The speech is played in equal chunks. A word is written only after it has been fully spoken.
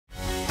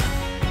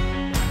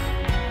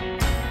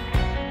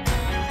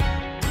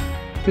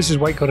This is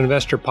White Coat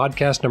Investor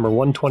Podcast number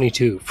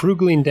 122,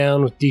 Frugaling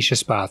Down with Disha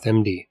Spath,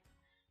 MD.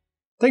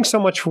 Thanks so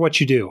much for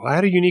what you do. I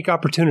had a unique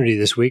opportunity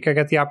this week. I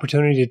got the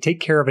opportunity to take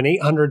care of an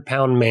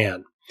 800-pound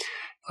man.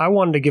 I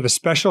wanted to give a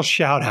special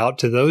shout out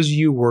to those of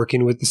you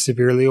working with the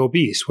severely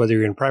obese, whether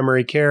you're in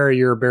primary care or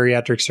you're a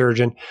bariatric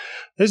surgeon.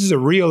 This is a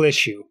real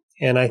issue,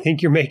 and I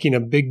think you're making a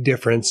big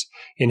difference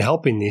in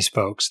helping these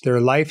folks. Their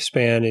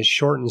lifespan is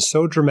shortened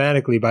so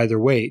dramatically by their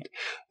weight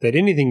that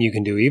anything you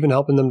can do, even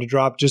helping them to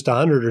drop just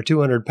 100 or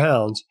 200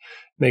 pounds,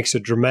 makes a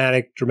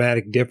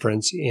dramatic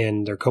difference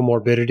in their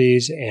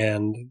comorbidities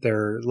and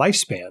their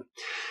lifespan.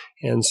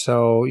 And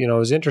so, it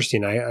was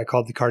interesting. I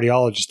called the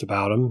cardiologist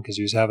about him because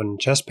he was having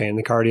chest pain.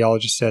 The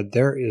cardiologist said,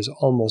 there is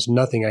almost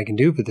nothing I can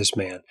do for this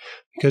man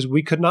because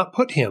we could not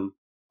put him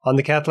on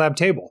the cath lab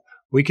table.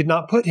 We could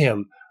not put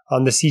him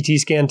on the CT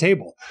scan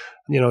table.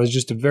 It's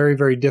just a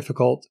very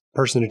difficult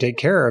person to take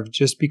care of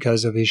just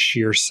because of his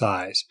sheer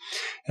size.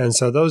 And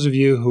so those of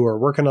you who are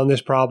working on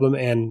this problem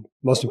and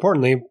most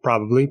importantly,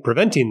 probably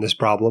preventing this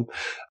problem,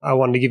 I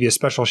wanted to give you a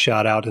special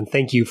shout out and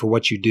thank you for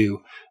what you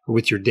do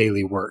with your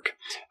daily work.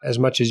 As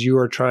much as you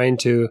are trying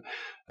to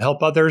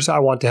help others, I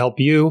want to help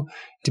you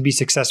to be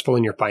successful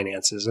in your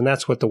finances. And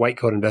that's what the White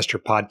Coat Investor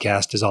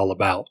Podcast is all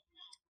about.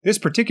 This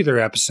particular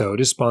episode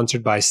is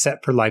sponsored by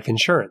Set for Life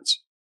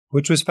Insurance,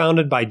 which was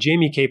founded by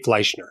Jamie K.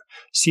 Fleischner,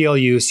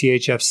 CLU,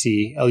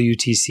 CHFC,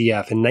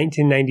 LUTCF, in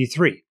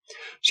 1993.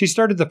 She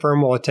started the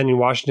firm while attending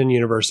Washington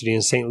University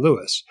in St.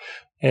 Louis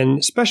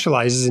and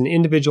specializes in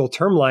individual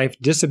term life,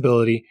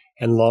 disability,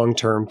 and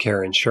long-term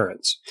care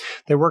insurance.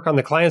 They work on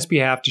the client's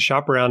behalf to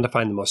shop around to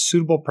find the most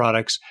suitable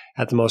products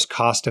at the most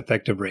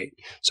cost-effective rate.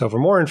 So for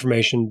more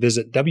information,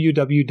 visit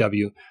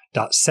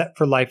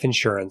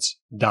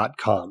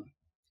www.setforlifeinsurance.com.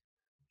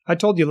 I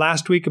told you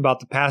last week about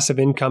the Passive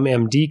Income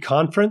MD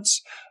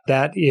conference.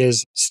 That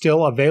is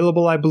still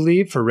available, I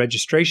believe, for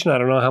registration. I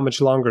don't know how much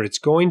longer it's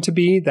going to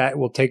be. That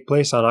will take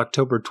place on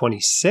October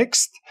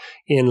 26th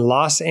in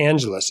Los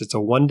Angeles. It's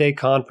a one-day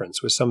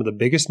conference with some of the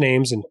biggest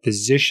names in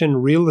physician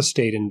real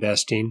estate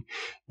investing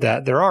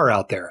that there are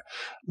out there.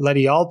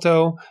 Letty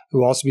Alto, who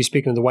will also be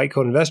speaking at the White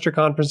Coat Investor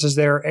Conference, is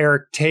there.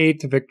 Eric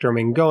Tate, Victor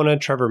Mangona,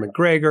 Trevor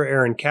McGregor,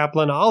 Aaron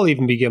Kaplan. I'll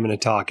even be giving a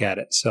talk at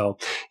it. So,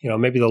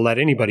 maybe they'll let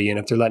anybody in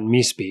if they're letting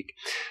me speak.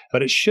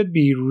 But it should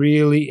be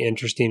really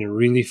interesting and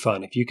really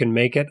fun. If you can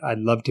make it, I'd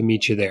love to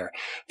meet you there.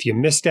 If you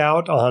missed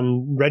out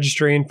on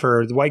registering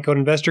for the White Coat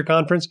Investor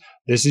Conference,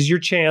 this is your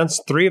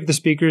chance. 3 of the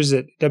speakers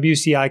at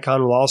WCICon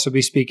will also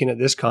be speaking at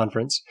this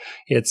conference.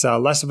 It's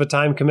less of a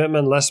time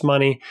commitment, less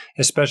money,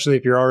 especially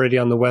if you're already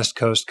on the West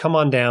Coast. Come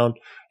on down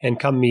and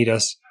come meet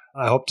us.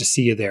 I hope to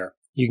see you there.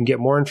 You can get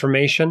more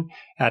information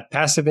at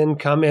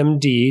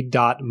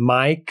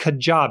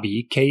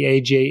passiveincomemd.mykajabi,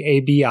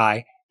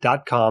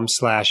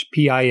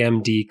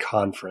 KAJABI.com/PIMD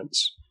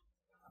conference.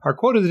 Our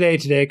quote of the day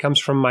today comes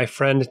from my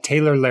friend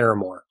Taylor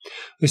Larimore,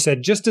 who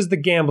said, just as the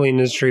gambling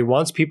industry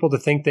wants people to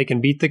think they can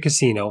beat the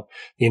casino,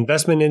 the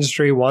investment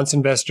industry wants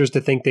investors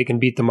to think they can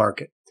beat the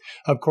market.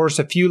 Of course,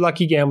 a few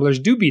lucky gamblers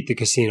do beat the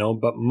casino,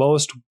 but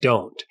most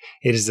don't.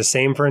 It is the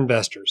same for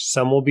investors.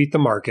 Some will beat the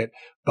market,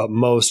 but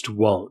most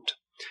won't.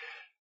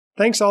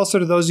 Thanks also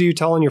to those of you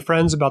telling your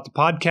friends about the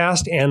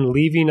podcast and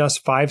leaving us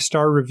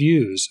 5-star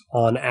reviews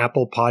on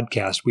Apple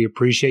Podcasts. We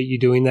appreciate you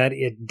doing that.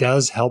 It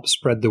does help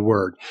spread the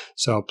word.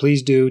 So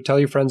please do tell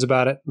your friends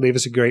about it. Leave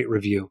us a great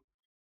review.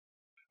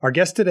 Our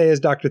guest today is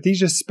Dr.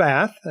 Disha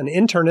Spath, an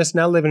internist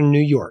now living in New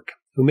York,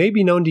 who may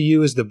be known to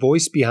you as the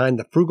voice behind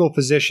The Frugal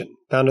Physician,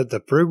 found at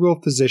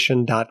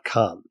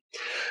thefrugalphysician.com.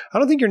 I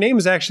don't think your name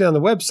is actually on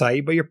the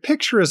website, but your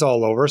picture is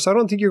all over, so I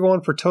don't think you're going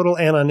for total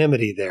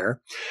anonymity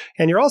there.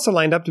 And you're also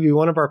lined up to be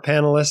one of our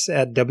panelists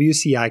at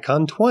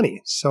WCICon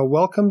 20. So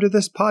welcome to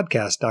this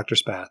podcast, Dr.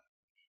 Spath.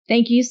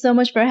 Thank you so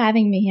much for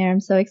having me here. I'm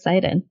so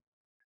excited.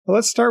 Well,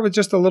 let's start with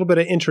just a little bit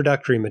of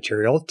introductory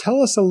material.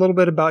 Tell us a little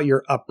bit about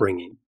your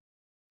upbringing.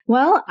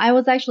 Well, I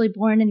was actually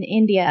born in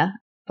India,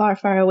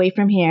 far away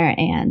from here,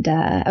 and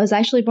I was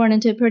actually born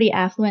into a pretty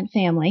affluent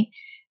family.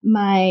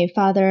 My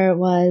father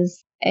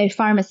was a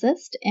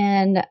pharmacist,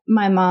 and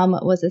my mom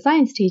was a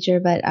science teacher,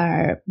 but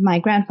my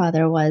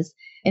grandfather was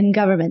in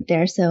government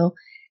there, so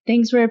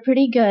things were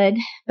pretty good.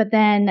 But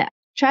then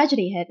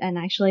tragedy hit, and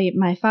actually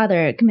my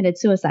father committed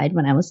suicide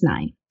when I was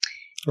 9.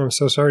 I'm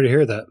so sorry to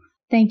hear that.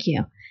 Thank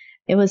you.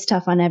 It was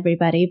tough on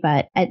everybody,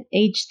 but at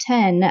age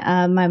 10,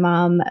 my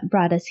mom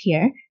brought us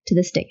here to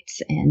the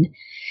States, and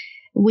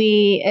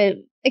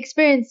we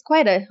experienced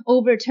quite a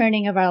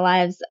overturning of our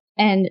lives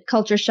and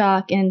culture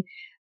shock, and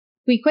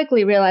we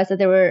quickly realized that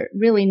there were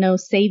really no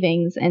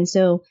savings. And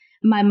so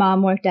my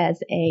mom worked as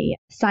a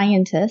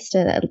scientist,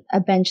 a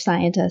bench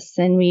scientist,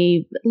 and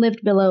we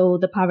lived below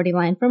the poverty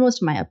line for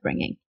most of my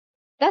upbringing.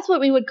 That's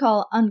what we would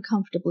call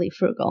uncomfortably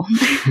frugal.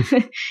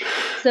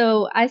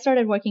 So I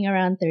started working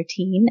around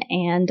 13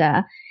 and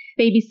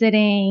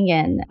babysitting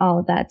and all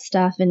of that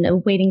stuff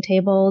and waiting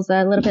tables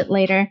a little bit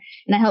later.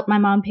 And I helped my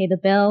mom pay the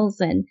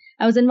bills, and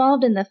I was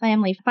involved in the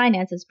family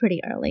finances pretty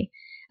early.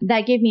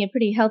 That gave me a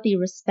pretty healthy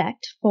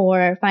respect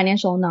for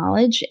financial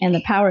knowledge and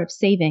the power of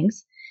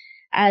savings.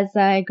 as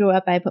I grew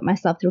up, I put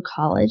myself through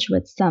college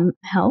with some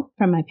help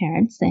from my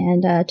parents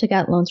and took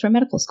out loans for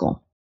medical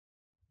school.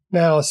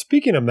 Now,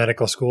 speaking of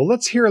medical school,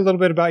 let's hear a little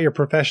bit about your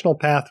professional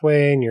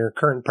pathway and your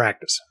current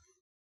practice.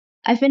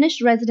 I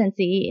finished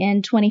residency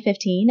in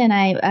 2015, and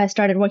I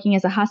started working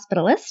as a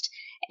hospitalist.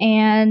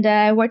 And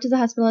I worked as a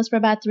hospitalist for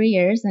about 3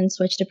 years and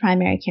switched to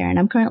primary care. And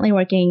I'm currently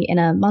working in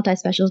a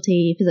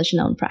multi-specialty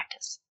physician-owned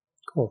practice.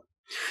 Cool.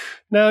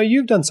 Now,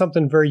 you've done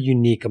something very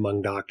unique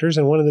among doctors.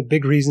 And one of the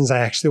big reasons I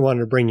actually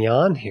wanted to bring you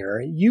on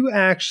here, you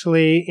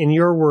actually, in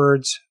your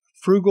words,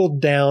 frugaled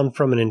down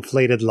from an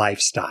inflated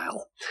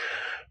lifestyle.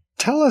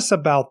 Tell us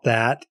about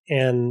that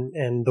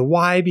and the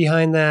why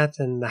behind that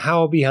and the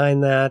how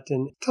behind that.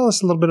 And tell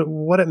us a little bit of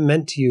what it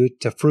meant to you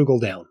to frugal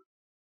down.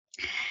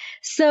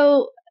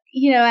 So,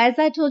 as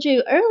I told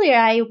you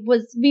earlier,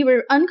 we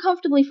were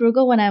uncomfortably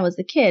frugal when I was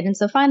a kid. And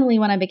so finally,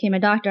 when I became a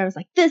doctor, I was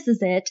like, this is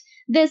it.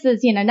 This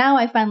is, now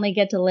I finally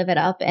get to live it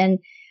up. And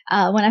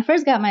when I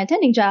first got my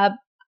attending job,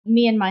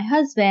 me and my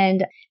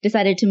husband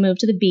decided to move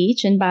to the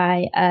beach and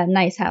buy a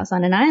nice house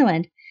on an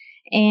island.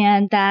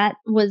 And that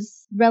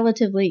was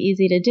relatively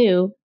easy to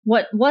do.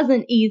 What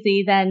wasn't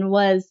easy then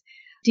was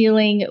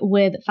dealing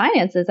with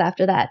finances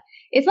after that.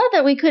 It's not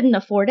that we couldn't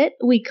afford it.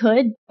 We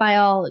could, by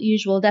all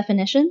usual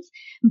definitions,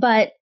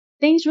 but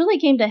things really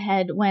came to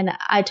head when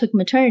I took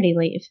maternity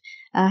leave.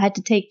 I had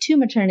to take 2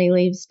 maternity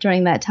leaves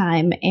during that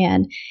time.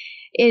 And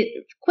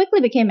it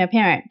quickly became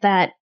apparent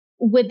that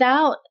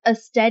without a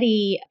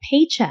steady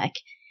paycheck,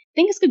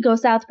 things could go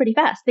south pretty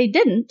fast. They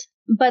didn't,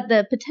 but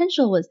the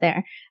potential was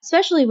there,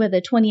 especially with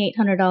a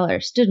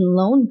 $2,800 student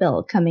loan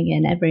bill coming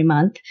in every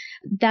month.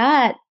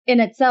 That in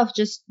itself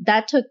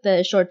that took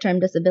the short-term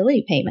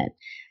disability payment.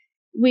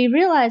 We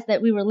realized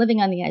that we were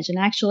living on the edge. And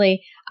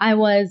actually, I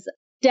was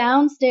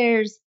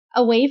downstairs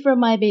away from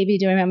my baby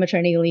during my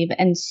maternity leave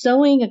and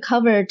sewing a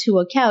cover to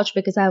a couch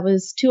because I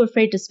was too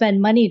afraid to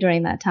spend money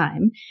during that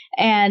time,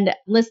 and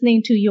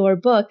listening to your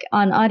book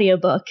on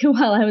audiobook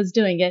while I was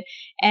doing it.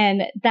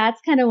 And that's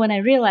kind of when I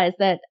realized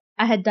that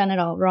I had done it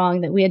all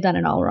wrong, that we had done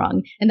it all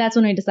wrong. And that's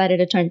when we decided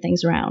to turn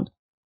things around.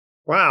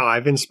 Wow,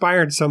 I've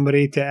inspired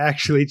somebody to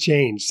actually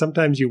change.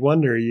 Sometimes you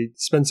wonder, you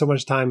spend so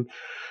much time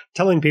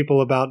telling people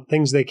about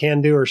things they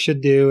can do or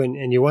should do,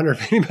 and you wonder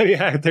if anybody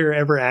out there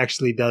ever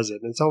actually does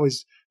it. And it's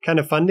always kind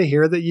of fun to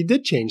hear that you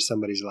did change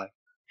somebody's life.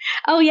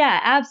 Oh, yeah,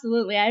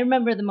 absolutely. I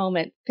remember the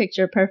moment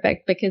picture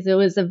perfect because it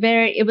was a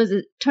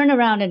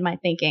turnaround in my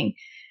thinking.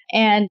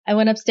 And I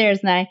went upstairs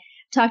and I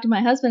talked to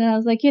my husband and I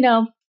was like,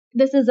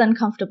 this is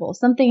uncomfortable.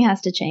 Something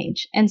has to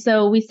change. And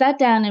so we sat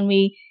down and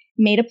we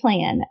made a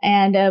plan,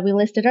 and we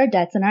listed our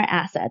debts and our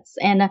assets,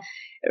 and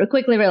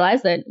quickly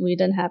realized that we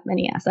didn't have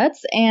many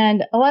assets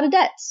and a lot of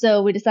debt.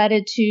 So we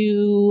decided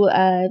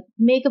to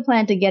make a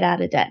plan to get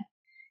out of debt.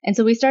 And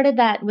so we started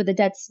that with a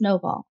debt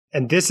snowball.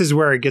 And this is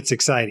where it gets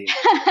exciting.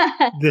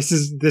 This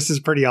is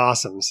pretty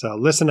awesome. So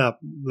listen up,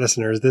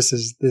 listeners. This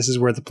is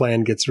where the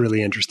plan gets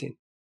really interesting.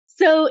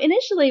 So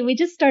initially, we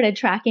just started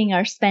tracking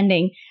our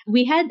spending.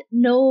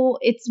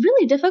 It's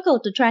really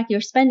difficult to track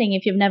your spending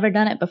if you've never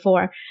done it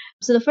before.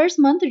 So the first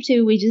month or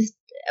two, we just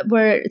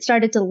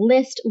started to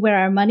list where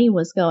our money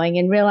was going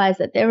and realized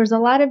that there was a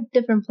lot of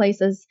different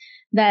places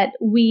that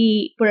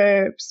we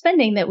were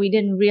spending that we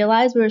didn't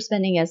realize we were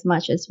spending as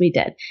much as we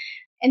did.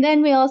 And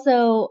then we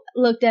also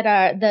looked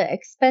at the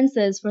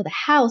expenses for the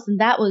house, and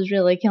that was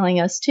really killing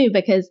us too,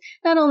 because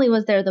not only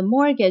was there the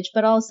mortgage,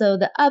 but also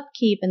the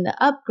upkeep and the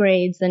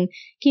upgrades and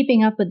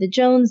keeping up with the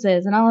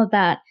Joneses and all of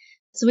that.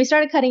 So we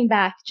started cutting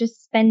back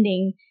just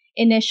spending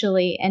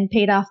initially and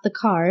paid off the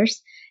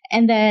cars.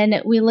 And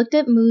then we looked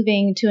at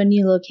moving to a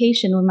new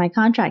location when my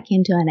contract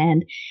came to an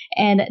end.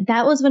 And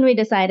that was when we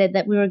decided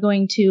that we were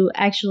going to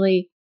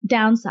actually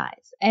downsize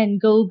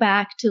and go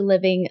back to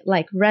living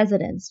like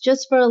residents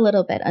just for a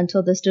little bit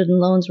until the student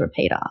loans were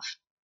paid off.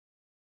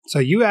 So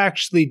you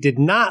actually did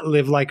not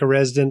live like a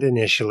resident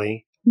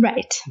initially.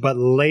 Right. But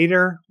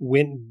later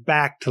went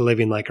back to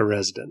living like a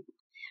resident.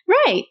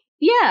 Right.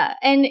 Yeah.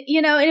 And,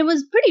 it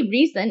was pretty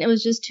recent. It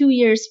was just 2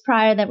 years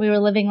prior that we were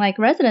living like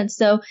residents.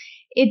 So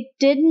it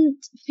didn't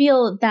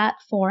feel that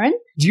foreign.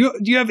 Do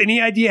you have any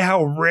idea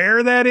how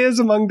rare that is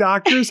among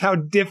doctors? How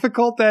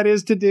difficult that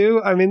is to do?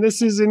 I mean,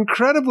 this is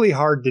incredibly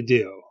hard to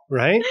do,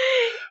 right?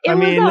 It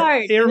was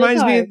hard. It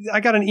reminds me, I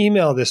got an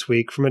email this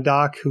week from a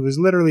doc who was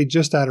literally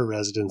just out of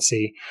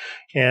residency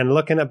and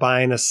looking at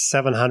buying a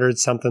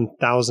 $700-something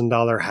thousand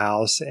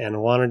house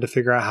and wanted to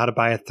figure out how to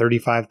buy a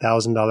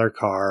 $35,000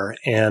 car.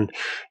 And,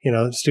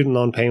 student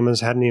loan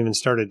payments hadn't even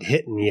started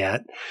hitting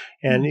yet.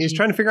 And he's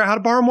trying to figure out how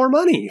to borrow more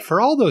money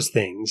for all those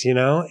things,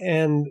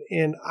 and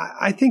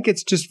I think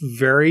it's just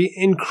very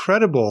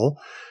incredible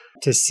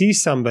to see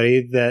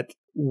somebody that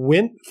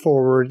went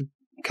forward,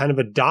 kind of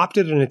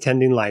adopted an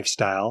attending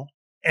lifestyle,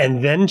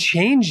 and then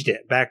changed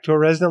it back to a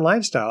resident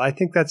lifestyle. I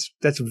think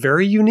that's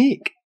very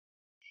unique.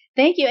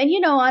 Thank you. And,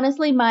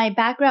 honestly, my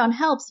background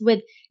helps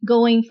with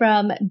going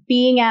from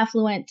being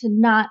affluent to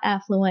not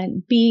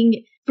affluent,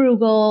 being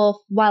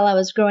frugal while I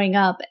was growing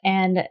up,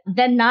 and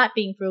then not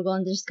being frugal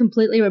and just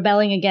completely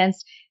rebelling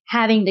against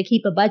having to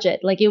keep a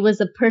budget. Like it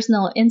was a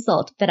personal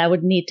insult that I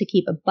would need to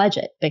keep a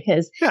budget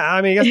because Yeah,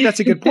 I mean, that's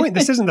a good point.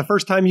 This isn't the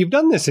first time you've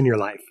done this in your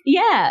life.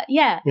 yeah.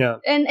 Yeah.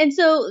 And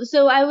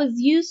so I was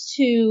used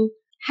to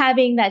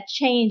having that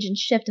change and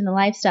shift in the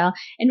lifestyle.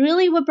 And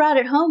really what brought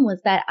it home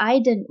was that I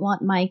didn't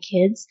want my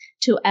kids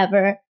to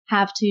ever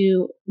have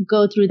to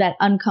go through that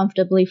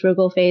uncomfortably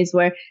frugal phase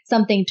where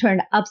something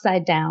turned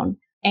upside down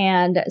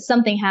and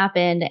something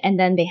happened and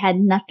then they had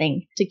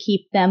nothing to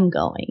keep them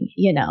going,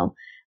 you know.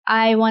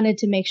 I wanted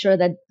to make sure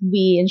that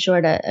we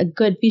ensured a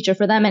good future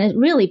for them. And it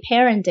really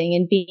parenting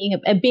and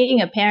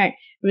being a parent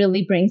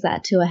really brings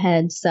that to a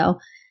head. So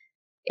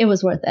it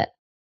was worth it.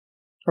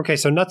 Okay,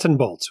 so nuts and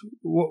bolts.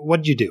 What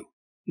did you do?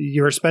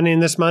 You were spending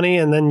this money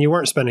and then you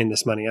weren't spending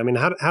this money. I mean,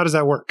 how does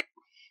that work?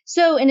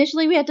 So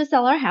initially we had to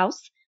sell our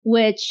house,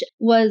 which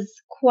was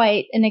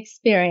quite an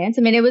experience.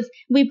 I mean,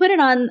 we put it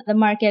on the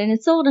market and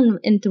it sold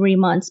in 3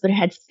 months, but it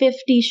had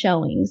 50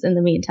 showings in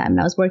the meantime. And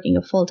I was working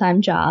a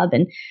full-time job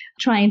and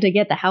trying to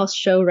get the house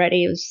show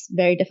ready. It was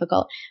very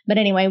difficult. But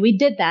anyway, we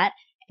did that.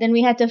 Then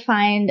we had to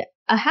find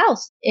a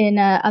house in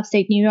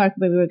upstate New York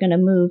where we were going to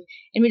move.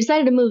 And we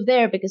decided to move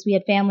there because we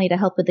had family to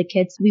help with the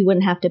kids. We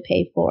wouldn't have to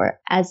pay for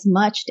as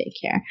much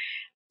daycare.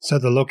 So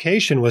the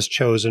location was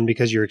chosen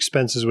because your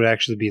expenses would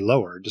actually be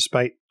lower,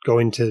 despite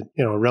going to,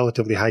 a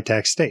relatively high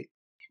tax state.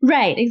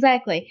 Right,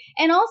 exactly.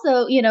 And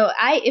also,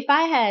 if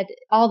I had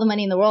all the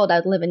money in the world,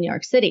 I'd live in New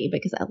York City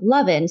because I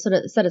love it. And so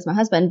does my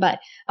husband. But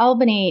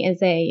Albany is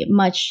a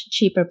much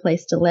cheaper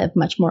place to live,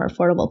 much more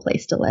affordable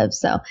place to live.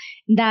 So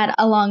that,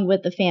 along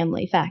with the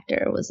family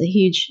factor, was a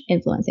huge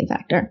influencing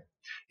factor.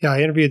 Yeah,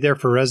 I interviewed there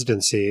for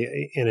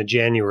residency in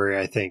January,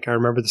 I think. I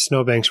remember the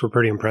snowbanks were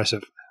pretty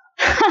impressive.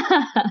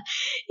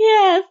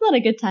 Yeah, it's not a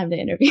good time to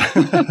interview.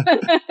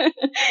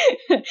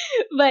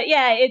 But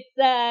yeah,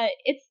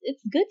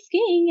 it's good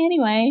skiing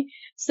anyway.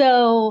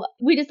 So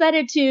we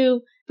decided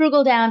to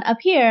frugal down up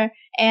here,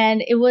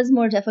 and it was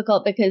more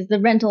difficult because the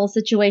rental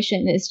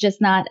situation is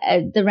just not,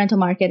 the rental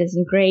market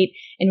isn't great,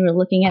 and we were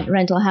looking at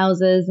rental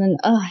houses and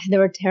they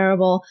were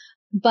terrible.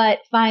 But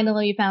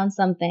finally we found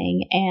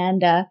something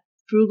and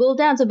frugal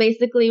down. So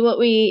basically what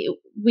we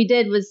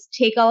did was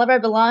take all of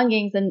our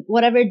belongings and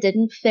whatever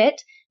didn't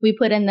fit, we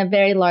put in the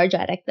very large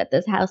attic that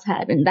this house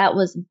had. And that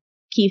was a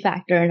key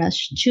factor in us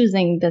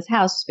choosing this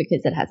house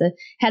because it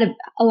had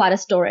a lot of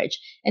storage.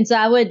 And so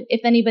I would,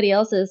 if anybody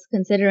else is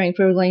considering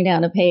frugaling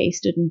down to pay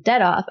student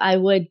debt off, I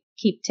would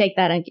take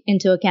that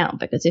into account,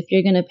 because if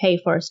you're going to pay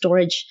for a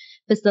storage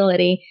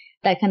facility,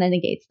 that kind of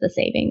negates the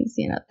savings,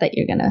 that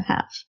you're going to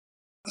have.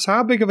 So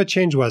how big of a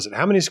change was it?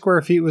 How many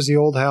square feet was the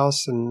old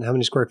house and how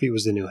many square feet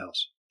was the new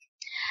house?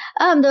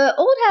 The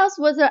old house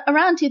was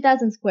around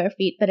 2,000 square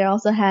feet, but it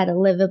also had a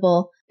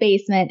livable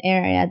basement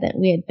area that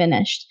we had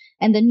finished.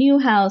 And the new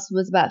house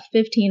was about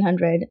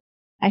 1,500.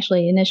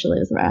 Actually, initially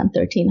it was around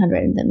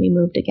 1,300, and then we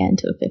moved again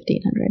to a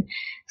 1,500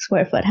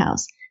 square foot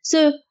house.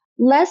 So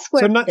less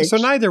square footage. So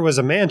neither was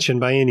a mansion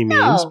by any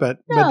means, but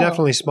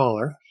definitely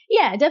smaller.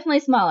 Yeah, definitely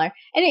smaller.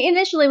 And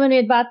initially when we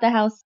had bought the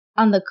house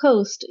on the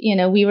coast,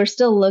 we were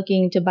still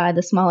looking to buy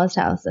the smallest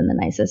house in the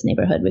nicest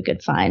neighborhood we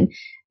could find.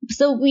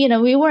 So,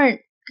 we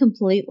weren't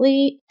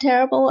completely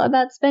terrible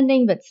about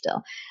spending, but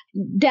still.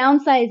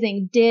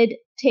 Downsizing did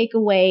take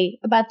away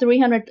about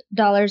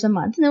 $300 a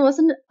month. And it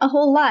wasn't a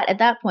whole lot at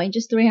that point,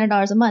 just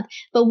 $300 a month.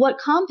 But what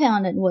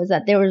compounded was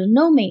that there was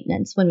no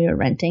maintenance when we were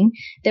renting.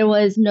 There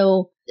was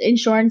no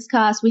insurance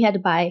costs. We had to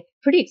buy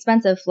pretty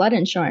expensive flood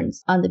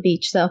insurance on the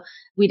beach. So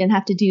we didn't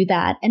have to do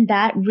that. And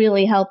that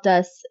really helped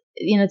us.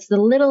 It's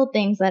the little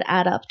things that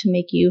add up to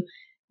make you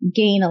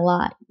gain a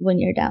lot when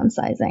you're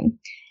downsizing.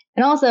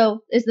 And also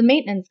is the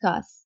maintenance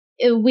costs.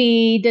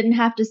 We didn't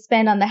have to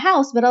spend on the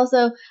house, but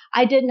also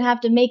I didn't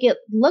have to make it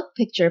look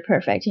picture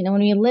perfect.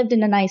 When we lived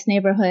in a nice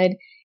neighborhood,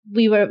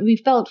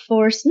 we felt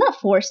not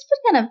forced,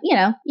 but kind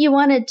of, you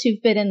wanted to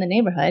fit in the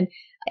neighborhood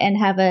and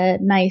have a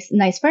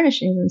nice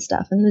furnishings and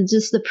stuff. And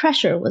just the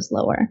pressure was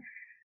lower.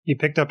 You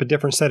picked up a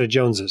different set of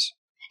Joneses.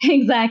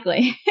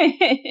 Exactly.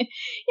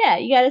 Yeah,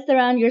 you got to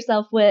surround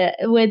yourself with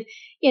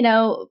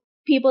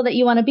people that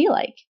you want to be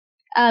like.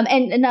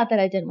 And not that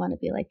I didn't want to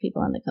be like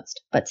people on the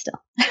coast, but still.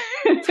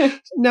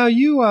 Now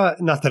you,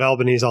 not that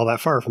Albany is all that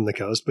far from the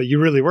coast, but you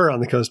really were on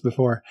the coast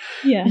before.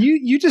 Yeah.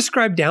 You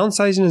described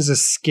downsizing as a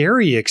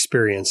scary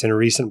experience in a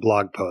recent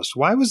blog post.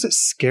 Why was it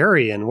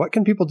scary, and what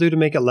can people do to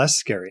make it less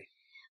scary?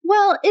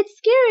 Well, it's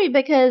scary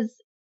because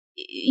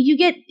you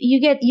get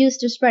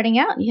used to spreading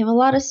out and you have a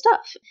lot of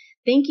stuff.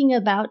 Thinking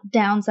about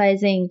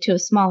downsizing to a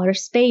smaller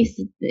space,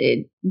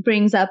 it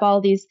brings up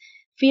all these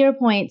fear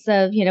points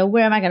of,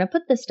 where am I going to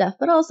put this stuff?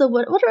 But also,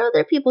 what are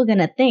other people going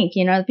to think?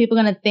 Are people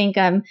going to think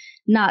I'm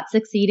not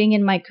succeeding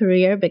in my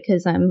career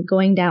because I'm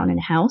going down in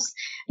house?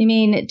 I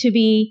mean, to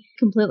be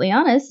completely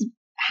honest,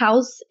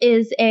 house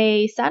is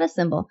a status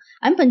symbol.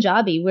 I'm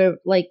Punjabi. We're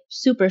like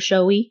super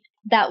showy.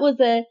 That was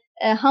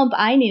a hump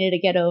I needed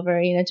to get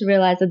over, to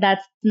realize that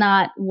that's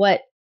not what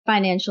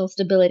financial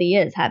stability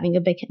is. Having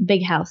a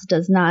big house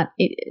does not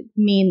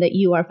mean that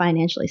you are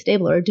financially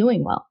stable or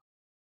doing well.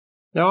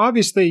 Now,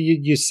 obviously,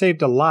 you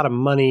saved a lot of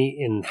money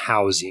in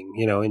housing,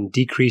 in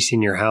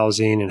decreasing your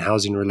housing and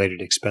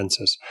housing-related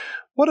expenses.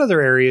 What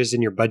other areas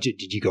in your budget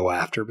did you go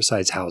after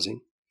besides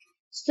housing?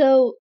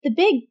 So the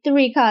big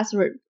three costs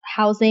were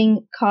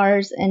housing,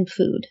 cars, and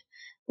food.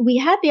 We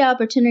had the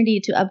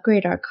opportunity to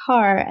upgrade our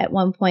car at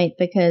one point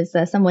because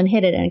someone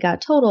hit it and it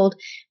got totaled,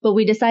 but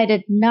we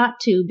decided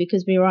not to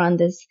because we were on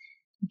this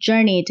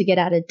journey to get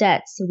out of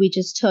debt. So we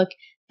just took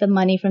the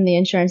money from the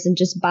insurance and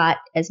just bought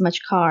as much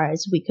car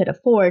as we could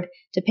afford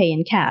to pay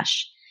in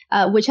cash,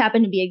 which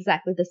happened to be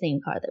exactly the same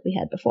car that we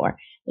had before,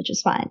 which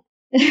was fine.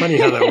 Funny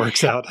how that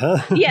works out, huh?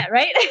 Yeah,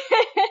 right?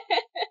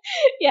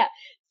 Yeah.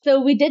 So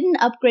we didn't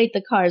upgrade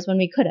the cars when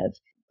we could have.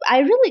 I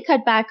really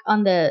cut back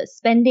on the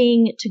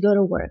spending to go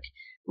to work.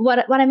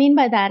 What I mean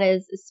by that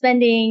is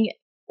spending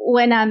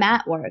when I'm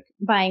at work,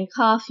 buying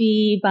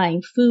coffee,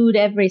 buying food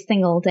every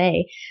single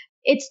day.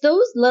 It's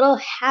those little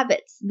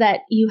habits that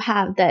you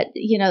have that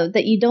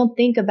you don't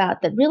think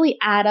about that really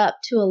add up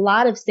to a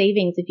lot of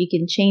savings if you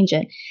can change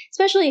it.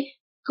 Especially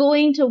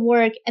going to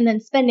work and then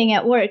spending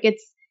at work.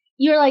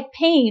 You're like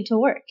paying to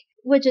work,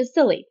 which is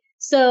silly.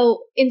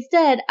 So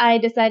instead, I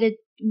decided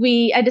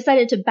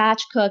to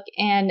batch cook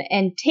and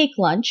take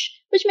lunch,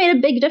 which made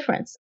a big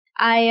difference.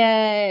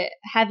 I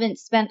haven't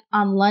spent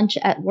on lunch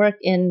at work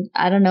in,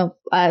 I don't know,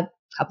 a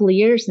couple of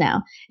years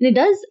now. And it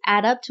does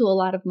add up to a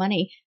lot of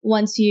money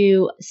once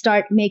you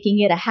start making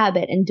it a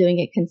habit and doing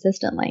it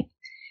consistently.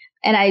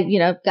 And I,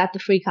 got the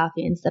free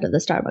coffee instead of the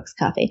Starbucks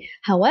coffee.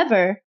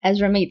 However,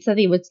 as Ramit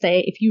Sethi would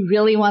say, if you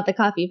really want the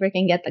coffee,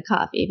 freaking get the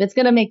coffee. If it's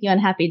going to make you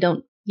unhappy,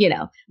 don't,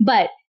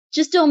 but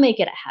just don't make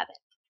it a habit.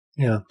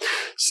 Yeah.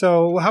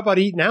 So how about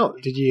eating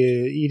out? Did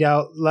you eat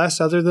out less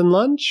other than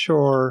lunch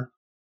or?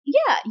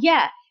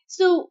 Yeah.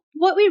 So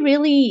what we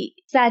really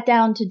sat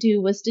down to do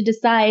was to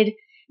decide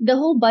the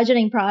whole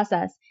budgeting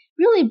process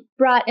really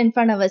brought in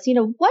front of us,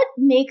 what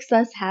makes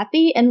us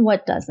happy and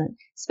what doesn't.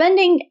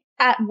 Spending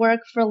at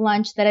work for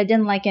lunch that I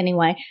didn't like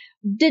anyway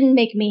didn't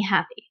make me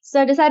happy.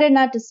 So I decided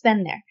not to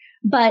spend there.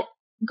 But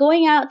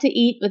going out to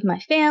eat with my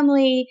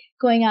family,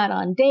 going out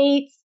on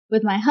dates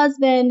with my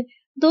husband,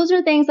 those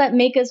are things that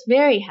make us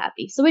very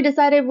happy. So we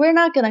decided we're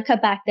not going to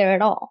cut back there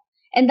at all.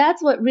 And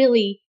that's what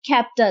really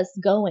kept us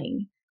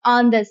going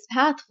on this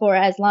path for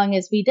as long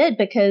as we did,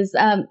 because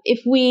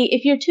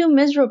if you're too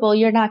miserable,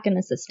 you're not going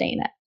to sustain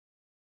it.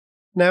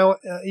 Now,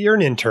 you're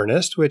an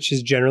internist, which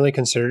is generally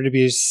considered to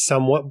be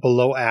somewhat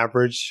below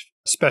average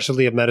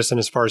specialty of medicine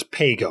as far as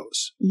pay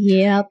goes.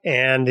 Yep.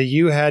 And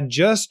you had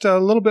just a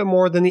little bit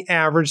more than the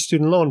average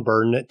student loan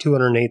burden at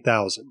 $208,000.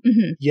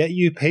 Mm-hmm. Yet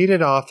you paid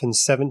it off in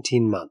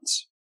 17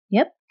 months.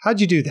 Yep.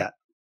 How'd you do that?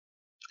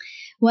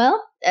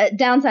 Well,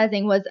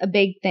 downsizing was a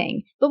big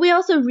thing, but we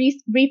also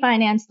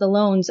refinanced the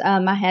loans.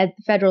 I had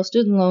federal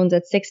student loans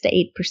at 6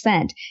 to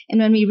 8%. And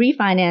when we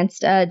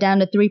refinanced down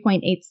to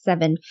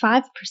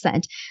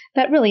 3.875%,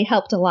 that really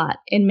helped a lot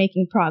in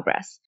making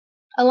progress.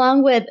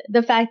 Along with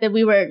the fact that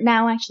we were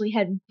now actually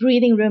had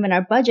breathing room in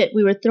our budget,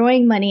 we were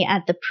throwing money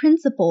at the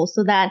principal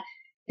so that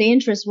the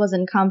interest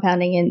wasn't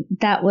compounding, and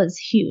that was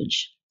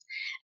huge.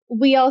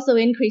 We also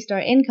increased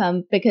our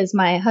income because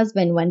my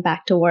husband went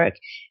back to work.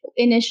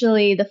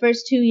 Initially, the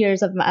first 2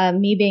 years of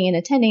me being in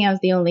attending, I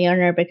was the only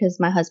earner because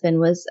my husband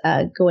was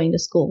going to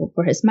school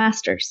for his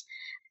master's.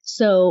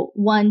 So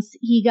once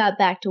he got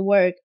back to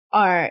work,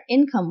 our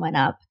income went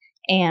up,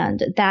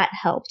 and that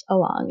helped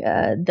along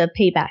the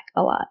payback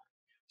a lot.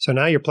 So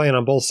now you're playing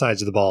on both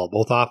sides of the ball,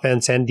 both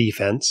offense and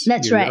defense.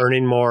 That's right. You're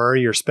earning more,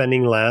 you're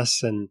spending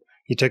less, and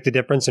you took the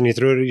difference and you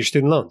threw it at your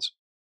student loans.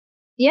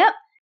 Yep.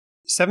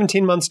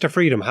 17 months to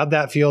freedom. How'd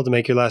that feel to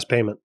make your last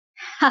payment?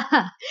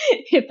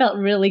 It felt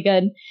really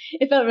good.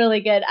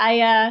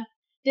 I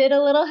did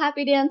a little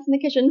happy dance in the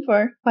kitchen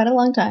for quite a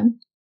long time.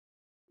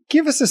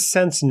 Give us a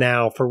sense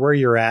now for where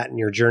you're at in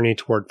your journey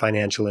toward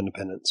financial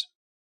independence.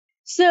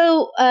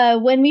 So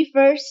when we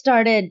first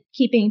started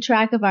keeping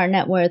track of our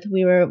net worth,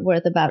 we were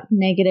worth about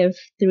negative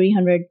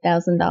 $300,000.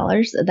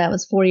 That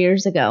was 4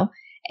 years ago.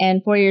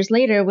 And 4 years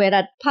later, we're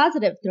at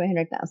positive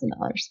 $300,000.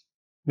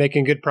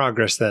 Making good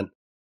progress then.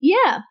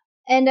 Yeah.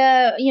 And,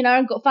 our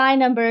FI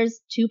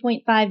numbers,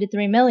 2.5 to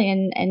 3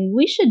 million, and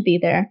we should be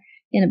there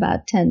in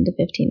about 10 to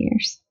 15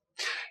 years.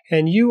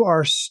 And you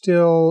are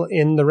still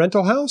in the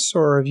rental house,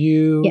 or have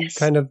you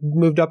kind of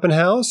moved up in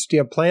house? Do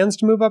you have plans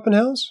to move up in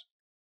house?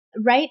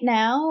 Right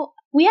now,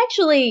 we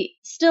actually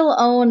still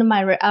own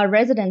our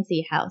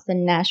residency house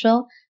in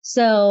Nashville.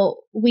 So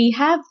we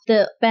have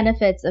the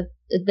benefits of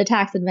the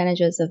tax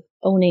advantages of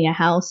owning a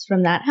house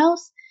from that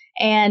house.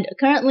 And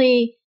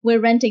currently, we're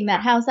renting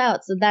that house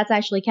out. So that's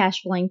actually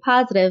cash flowing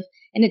positive,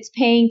 and it's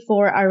paying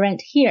for our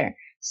rent here.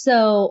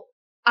 So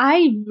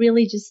I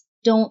really just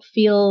don't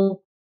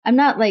feel, I'm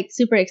not like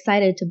super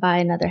excited to buy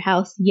another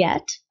house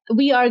yet.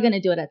 We are going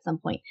to do it at some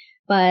point.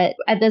 But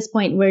at this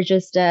point, we're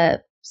just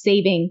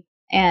saving.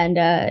 And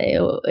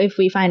if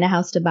we find a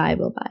house to buy,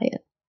 we'll buy it.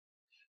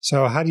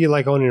 So how do you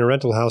like owning a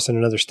rental house in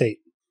another state?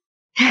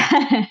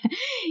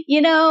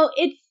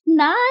 It's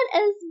not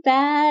as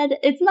bad.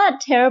 It's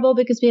not terrible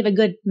because we have a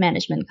good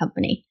management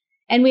company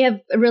and we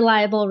have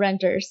reliable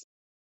renters.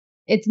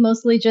 It's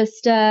mostly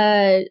just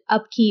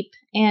upkeep,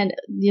 and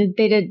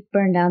they did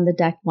burn down the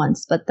deck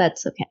once, but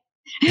that's okay.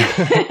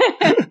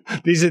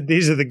 These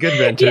are the good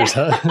renters,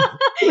 Yeah. huh?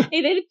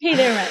 Hey, they did pay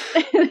their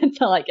rent.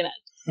 That's all I can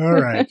add. All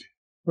right.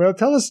 Well,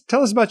 tell us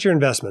about your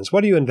investments.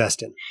 What do you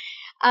invest in?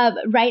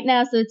 Right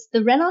now, so it's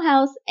the rental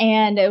house,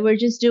 and we're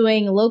just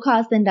doing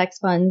low-cost index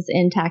funds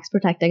in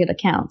tax-protected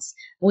accounts.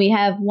 We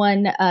have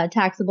one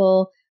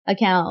taxable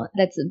account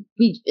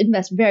we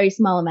invest very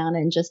small amount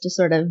in just to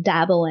sort of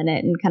dabble in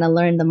it and kind of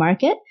learn the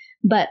market.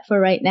 But for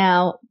right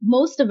now,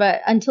 most of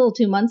it, until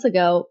 2 months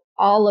ago,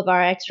 all of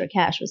our extra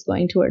cash was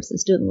going towards the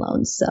student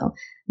loans. So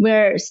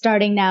we're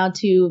starting now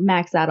to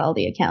max out all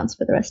the accounts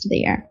for the rest of the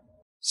year.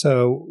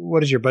 So what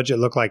does your budget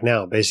look like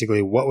now?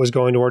 Basically, what was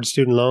going towards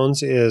student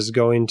loans is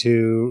going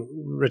to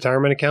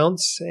retirement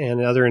accounts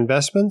and other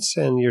investments,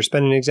 and you're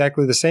spending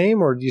exactly the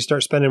same, or do you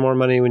start spending more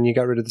money when you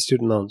got rid of the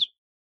student loans?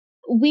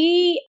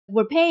 We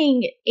were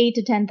paying $8,000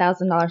 to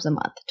 $10,000 a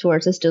month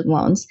towards the student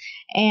loans,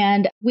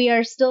 and we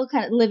are still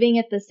kind of living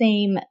at the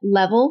same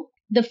level.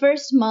 The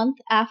first month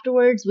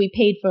afterwards, we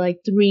paid for like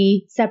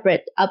 3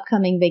 separate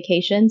upcoming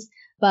vacations,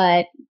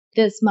 but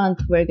this month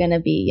we're going to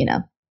be,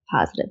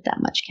 positive that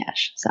much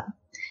cash. So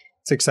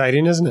it's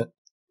exciting, isn't it?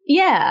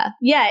 Yeah,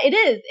 it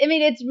is. I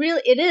mean,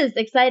 it is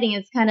exciting.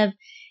 It's kind of,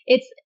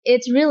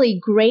 it's really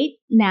great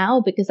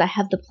now because I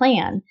have the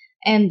plan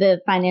and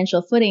the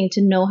financial footing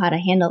to know how to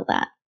handle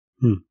that.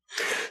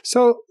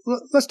 So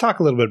let's talk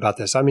a little bit about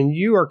this. I mean,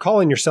 you are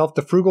calling yourself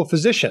the Frugal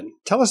Physician.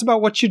 Tell us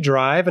about what you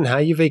drive and how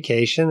you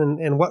vacation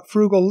and what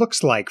frugal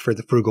looks like for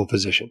the Frugal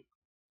Physician.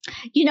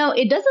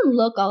 It doesn't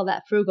look all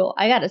that frugal,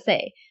 I got to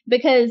say,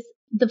 because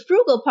the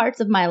frugal parts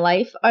of my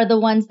life are the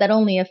ones that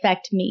only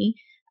affect me.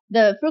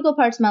 The frugal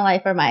parts of my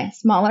life are my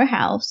smaller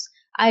house.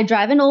 I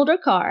drive an older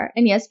car,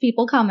 and yes,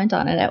 people comment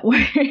on it at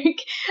work.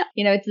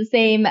 It's the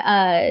same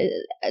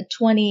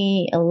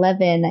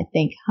 2011, I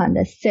think,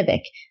 Honda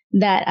Civic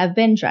that I've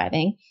been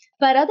driving.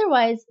 But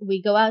otherwise, we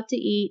go out to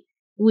eat.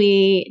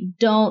 We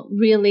don't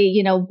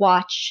really,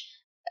 watch.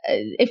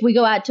 If we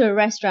go out to a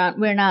restaurant,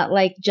 we're not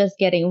like just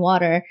getting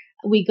water.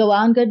 We go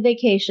on good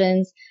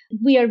vacations.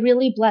 We are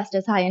really blessed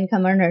as high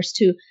income earners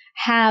to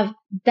have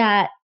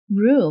that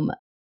room.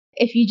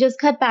 If you just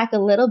cut back a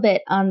little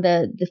bit on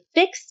the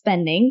fixed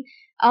spending,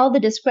 all the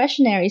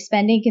discretionary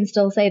spending can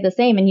still stay the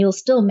same and you'll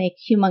still make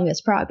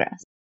humongous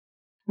progress.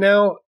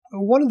 Now,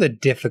 one of the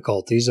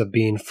difficulties of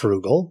being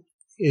frugal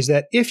is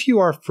that if you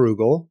are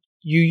frugal,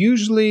 you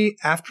usually,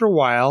 after a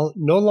while,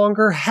 no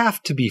longer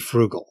have to be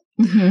frugal.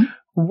 Mm-hmm.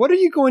 What are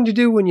you going to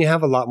do when you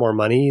have a lot more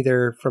money,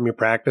 either from your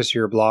practice or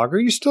your blog? Or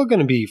are you still going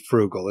to be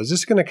frugal? Is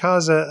this going to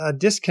cause a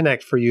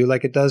disconnect for you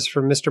like it does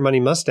for Mr. Money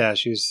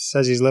Mustache, who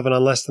says he's living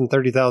on less than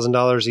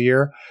 $30,000 a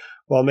year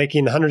while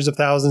making hundreds of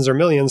thousands or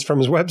millions from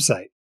his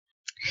website?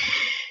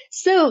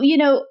 So,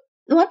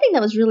 one thing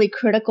that was really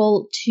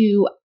critical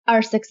to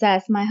our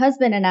success, my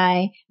husband and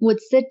I would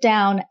sit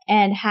down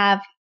and have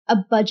a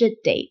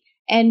budget date.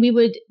 And we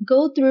would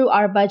go through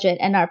our budget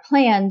and our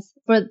plans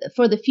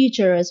for the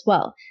future as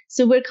well.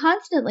 So we're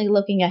constantly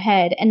looking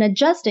ahead and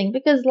adjusting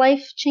because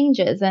life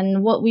changes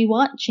and what we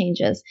want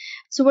changes.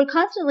 So we're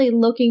constantly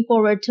looking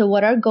forward to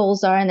what our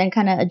goals are and then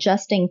kind of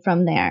adjusting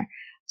from there.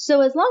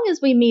 So as long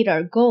as we meet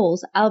our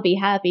goals, I'll be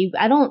happy.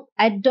 I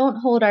don't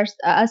hold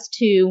us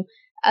to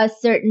a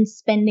certain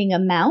spending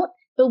amount,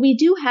 but we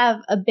do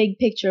have a big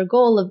picture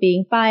goal of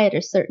being FI at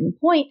a certain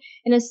point.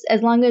 And as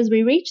long as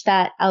we reach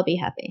that, I'll be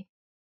happy.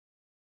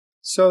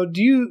 So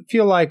do you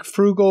feel like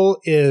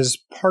frugal is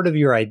part of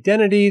your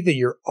identity, that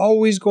you're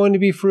always going to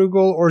be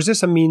frugal, or is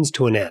this a means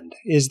to an end?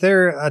 Is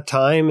there a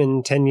time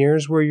in 10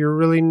 years where you're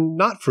really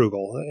not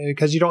frugal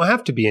because you don't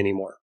have to be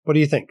anymore? What do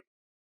you think?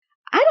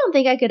 I don't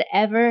think I could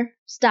ever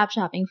stop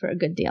shopping for a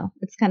good deal.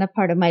 It's kind of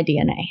part of my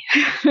DNA.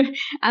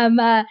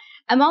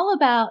 I'm all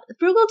about,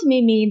 frugal to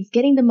me means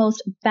getting the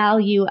most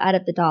value out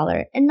of the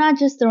dollar and not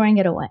just throwing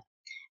it away.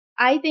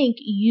 I think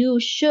you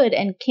should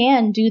and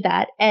can do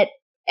that at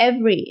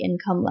every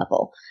income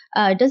level.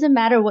 It doesn't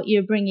matter what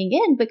you're bringing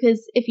in,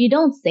 because if you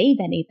don't save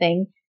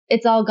anything,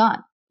 it's all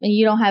gone and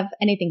you don't have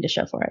anything to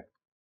show for it.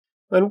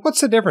 And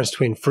what's the difference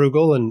between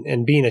frugal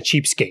and being a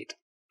cheapskate?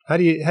 How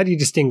do you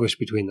distinguish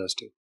between those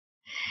two?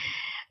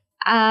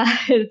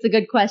 It's a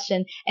good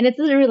question. And it's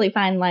a really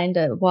fine line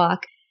to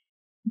walk.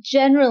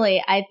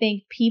 Generally, I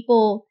think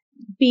people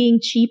being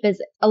cheap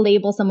is a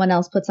label someone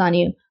else puts on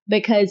you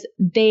because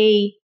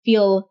they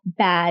feel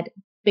bad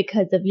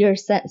because of your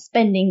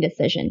spending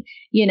decision,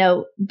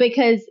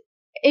 because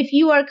if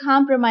you are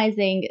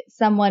compromising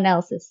someone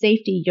else's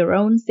safety, your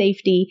own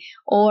safety,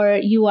 or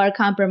you are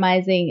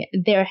compromising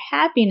their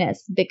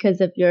happiness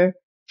because of your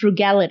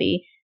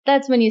frugality,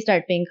 that's when you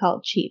start being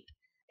called cheap.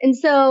 And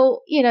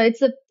so,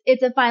 it's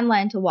a fine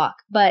line to walk.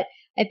 But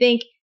I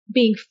think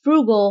being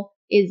frugal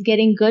is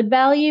getting good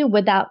value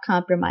without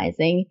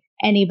compromising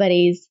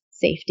anybody's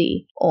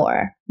safety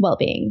or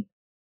well-being.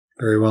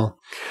 Very well.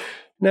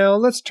 Now,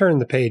 let's turn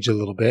the page a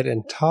little bit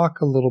and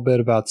talk a little bit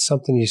about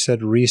something you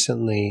said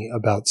recently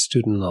about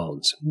student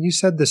loans. You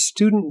said the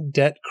student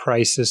debt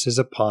crisis is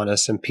upon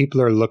us and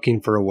people are looking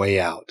for a way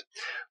out.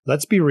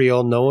 Let's be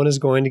real, no one is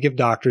going to give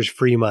doctors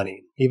free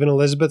money. Even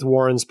Elizabeth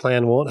Warren's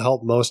plan won't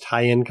help most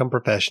high-income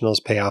professionals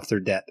pay off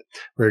their debt.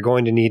 We're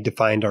going to need to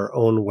find our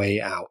own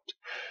way out.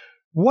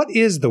 What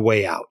is the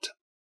way out?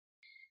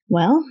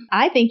 Well,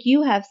 I think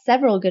you have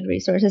several good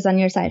resources on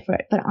your side for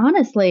it. But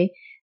honestly,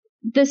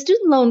 the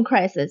student loan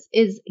crisis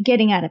is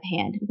getting out of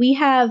hand. We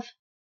have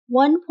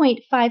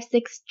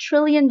 $1.56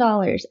 trillion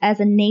as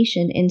a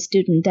nation in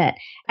student debt.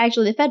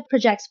 Actually, the Fed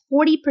projects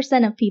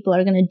 40% of people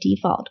are going to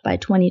default by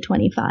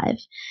 2025.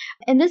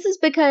 And this is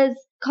because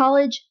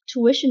college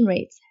tuition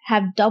rates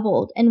have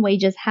doubled and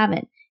wages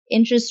haven't.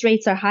 Interest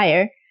rates are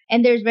higher,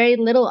 and there's very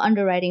little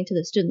underwriting to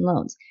the student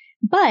loans.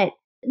 But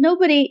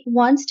nobody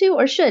wants to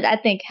or should, I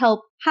think,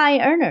 help high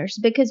earners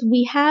because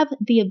we have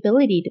the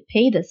ability to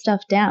pay this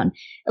stuff down.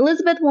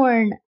 Elizabeth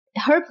Warren,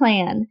 her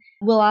plan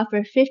will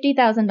offer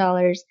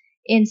 $50,000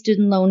 in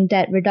student loan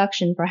debt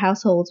reduction for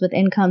households with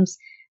incomes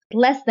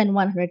less than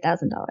 $100,000.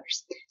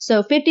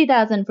 So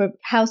 $50,000 for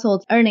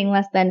households earning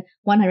less than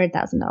 $100,000.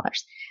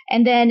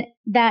 And then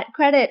that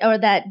credit or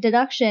that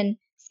deduction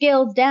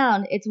scales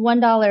down. It's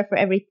 $1 for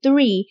every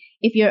 3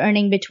 if you're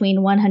earning between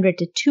 $100,000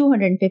 to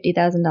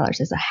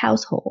 $250,000 as a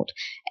household.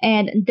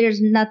 And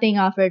there's nothing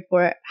offered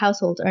for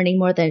households earning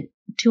more than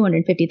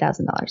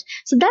 $250,000.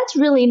 So that's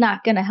really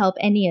not going to help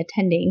any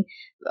attending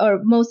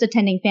or most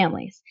attending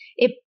families.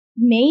 It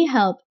may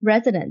help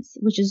residents,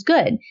 which is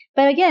good.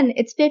 But again,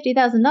 it's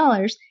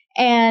 $50,000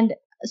 and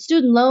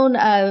student loan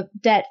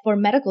debt for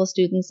medical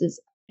students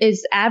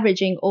is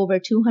averaging over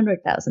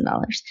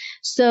 $200,000.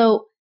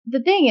 So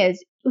the thing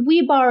is,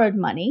 we borrowed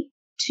money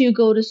to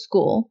go to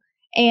school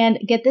and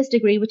get this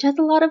degree, which has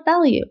a lot of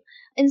value.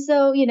 And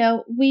so,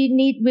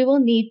 we will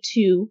need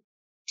to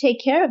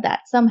take care of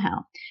that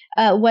somehow,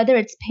 whether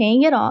it's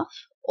paying it off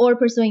or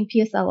pursuing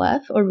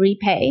PSLF or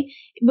repay.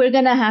 We're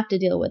going to have to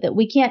deal with it.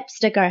 We can't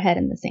stick our head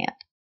in the sand.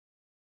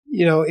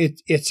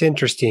 It's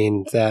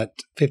interesting that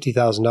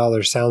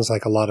 $50,000 sounds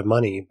like a lot of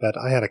money, but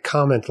I had a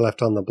comment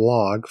left on the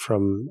blog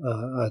from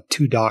a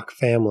 2-doc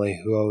family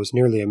who owes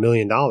nearly $1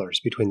 million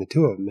between the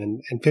two of them,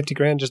 and 50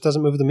 grand just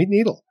doesn't move the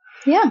needle.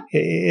 Yeah.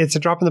 It's a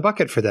drop in the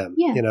bucket for them,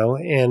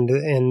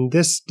 and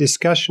this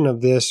discussion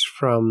of this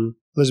from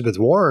Elizabeth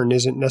Warren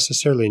isn't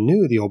necessarily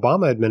new. The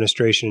Obama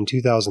administration in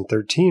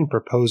 2013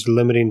 proposed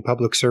limiting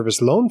public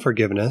service loan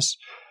forgiveness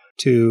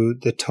to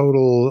the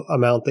total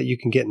amount that you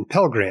can get in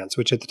Pell Grants,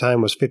 which at the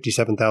time was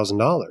 $57,000.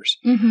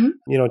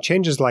 Mm-hmm.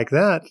 Changes like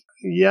that,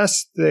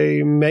 yes,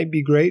 they may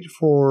be great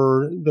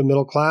for the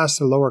middle class,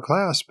 the lower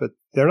class, but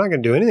they're not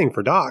going to do anything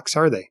for docs,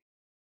 are they?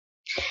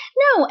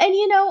 No. And,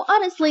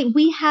 honestly,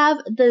 we have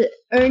the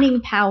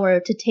earning power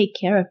to take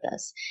care of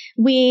this.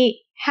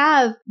 We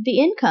have the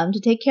income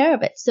to take care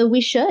of it. So we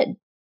should.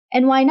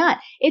 And why not?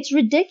 It's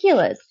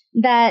ridiculous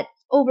that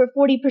over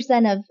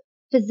 40% of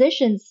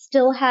physicians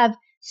still have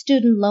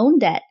student loan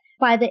debt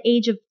by the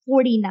age of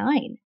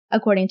 49,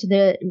 according to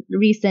the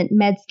recent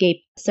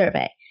Medscape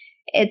survey.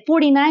 At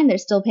 49, they're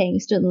still paying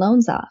student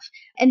loans off.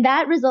 And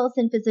that results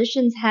in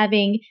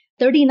 39%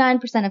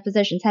 of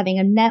physicians having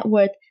a net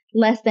worth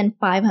less than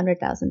 $500,000.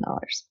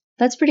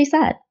 That's pretty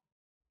sad.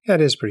 That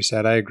is pretty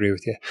sad. I agree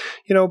with you.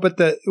 But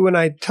when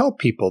I tell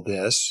people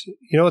this,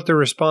 what their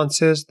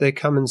response is? They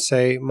come and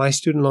say, my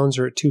student loans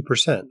are at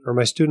 2%, or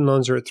my student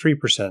loans are at 3%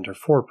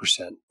 or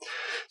 4%.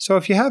 So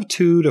if you have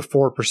 2 to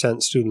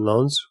 4% student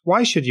loans,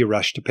 why should you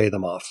rush to pay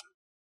them off?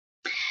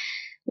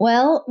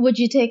 Well, would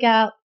you take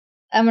out,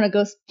 I'm going to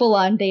go full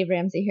on Dave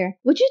Ramsey here.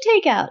 Would you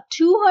take out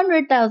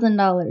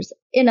 $200,000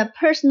 in a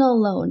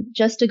personal loan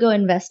just to go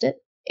invest it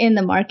in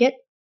the market?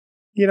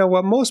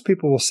 What most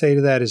people will say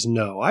to that is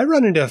no. I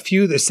run into a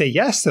few that say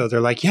yes, though.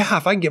 They're like, yeah,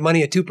 if I can get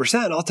money at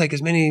 2%, I'll take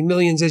as many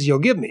millions as you'll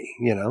give me,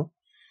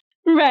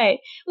 Right.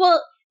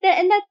 Well,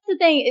 and that's the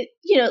thing,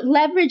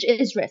 leverage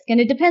is risk,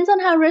 and it depends on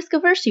how risk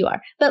averse you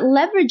are. But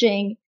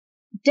leveraging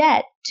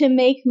debt to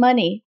make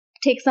money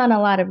takes on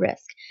a lot of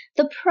risk.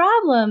 The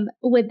problem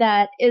with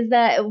that is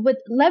that with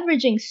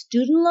leveraging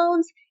student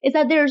loans is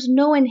that there's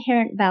no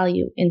inherent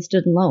value in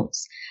student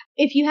loans.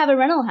 If you have a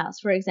rental house,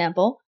 for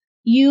example,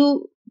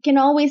 you can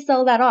always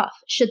sell that off.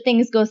 Should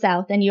things go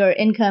south and your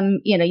income,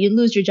 you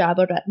lose your job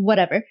or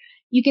whatever,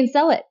 you can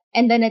sell it.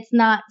 And then it's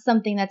not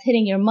something that's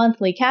hitting your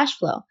monthly cash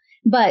flow.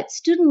 But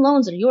student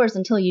loans are yours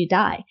until you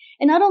die.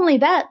 And not only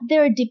that,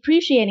 they're a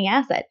depreciating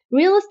asset.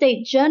 Real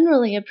estate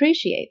generally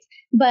appreciates.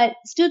 But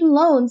student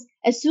loans,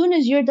 as soon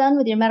as you're done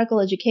with your medical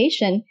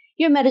education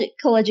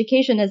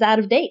is out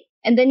of date.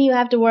 And then you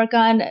have to work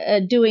on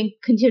doing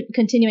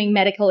continuing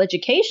medical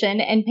education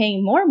and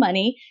paying more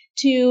money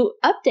to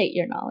update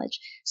your knowledge.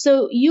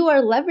 So you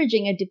are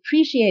leveraging a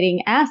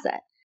depreciating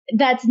asset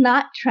that's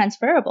not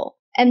transferable.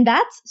 And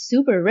that's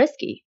super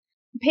risky.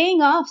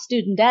 Paying off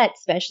student debt,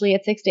 especially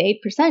at 6 to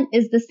 8%,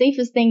 is the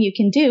safest thing you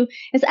can do.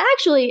 It's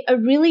actually a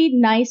really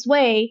nice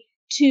way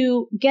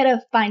to get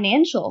a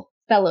financial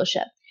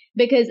fellowship.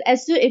 Because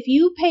if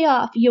you pay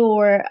off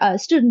your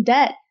student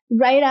debt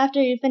right after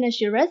you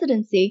finish your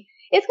residency,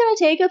 it's going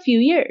to take a few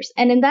years.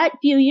 And in that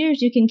few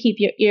years, you can keep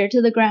your ear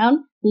to the ground,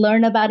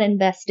 learn about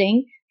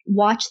investing,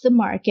 watch the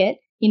market,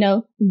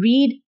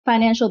 read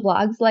financial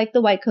blogs like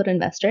The White Coat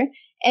Investor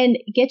and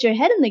get your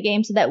head in the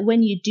game so that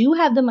when you do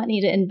have the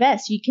money to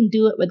invest, you can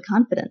do it with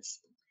confidence.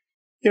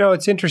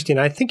 It's interesting.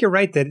 I think you're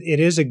right that it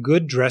is a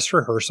good dress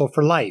rehearsal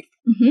for life.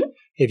 Mm-hmm.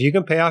 If you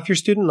can pay off your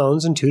student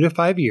loans in 2 to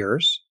 5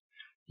 years,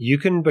 you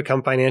can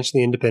become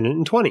financially independent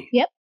in 20.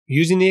 Yep.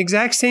 Using the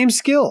exact same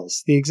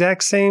skills, the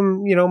exact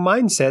same,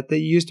 mindset that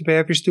you used to pay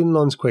off your student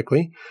loans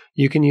quickly,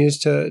 you can use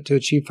to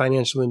achieve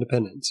financial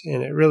independence.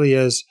 And it really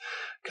is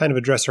kind of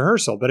a dress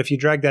rehearsal. But if you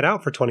drag that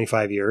out for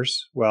 25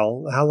 years,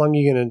 well, how long are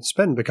you going to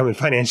spend becoming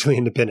financially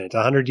independent?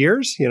 100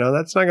 years?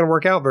 That's not going to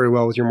work out very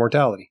well with your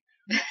mortality.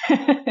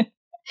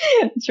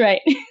 That's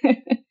right.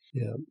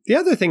 Yeah. The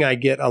other thing I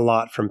get a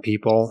lot from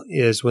people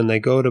is when they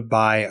go to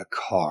buy a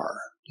car.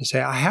 They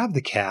say, I have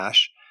the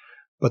cash,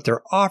 but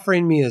they're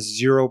offering me a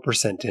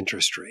 0%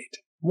 interest rate.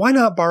 Why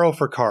not borrow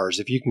for cars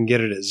if you can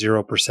get it at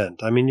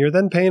 0%? I mean, you're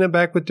then paying it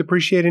back with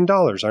depreciating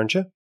dollars, aren't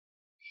you?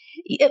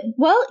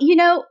 Well,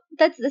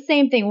 that's the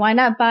same thing. Why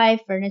not buy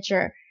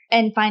furniture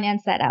and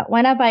finance that out?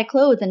 Why not buy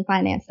clothes and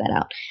finance that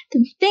out?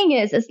 The thing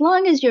is, as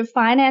long as you're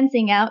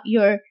financing out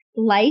your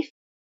life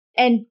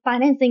and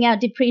financing out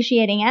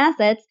depreciating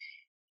assets,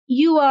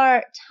 you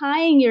are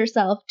tying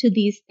yourself to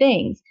these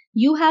things.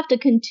 You have to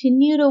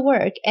continue to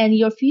work and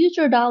your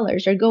future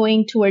dollars are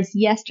going towards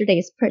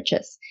yesterday's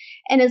purchase.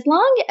 And as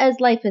long as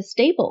life is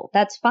stable,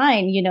 that's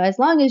fine. As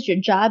long as your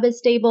job is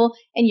stable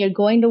and you're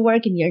going to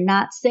work and you're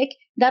not sick,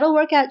 that'll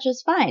work out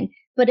just fine.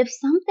 But if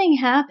something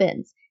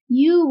happens,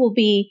 you will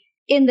be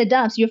in the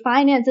dumps. Your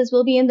finances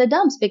will be in the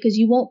dumps because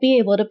you won't be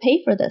able to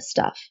pay for this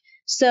stuff.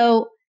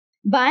 So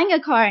buying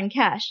a car in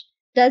cash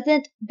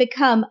doesn't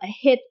become a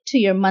hit to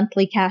your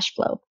monthly cash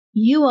flow.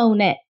 You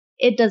own it.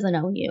 It doesn't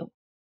own you.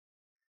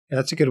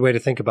 That's a good way to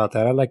think about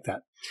that. I like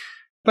that.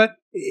 But,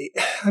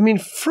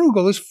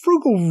 Frugal, is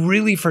Frugal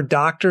really for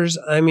doctors?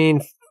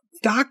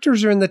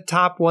 Doctors are in the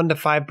top 1% to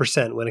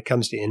 5% when it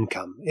comes to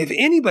income. If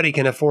anybody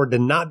can afford to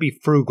not be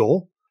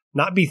frugal,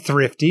 not be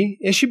thrifty,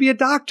 it should be a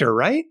doctor,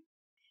 right?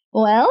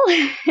 Well,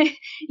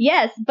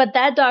 yes, but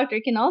that doctor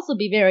can also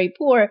be very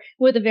poor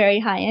with a very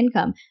high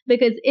income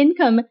because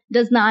income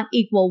does not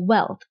equal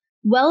wealth.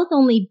 Wealth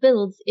only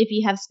builds if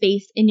you have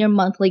space in your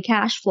monthly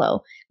cash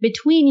flow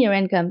between your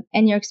income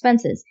and your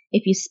expenses.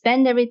 If you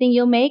spend everything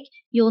you'll make,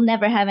 you'll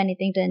never have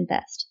anything to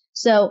invest.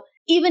 So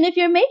even if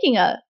you're making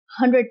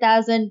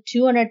 $100,000,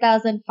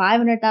 $200,000,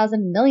 $500,000, $1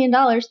 million,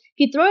 if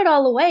you throw it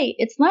all away,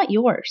 it's not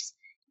yours.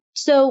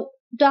 So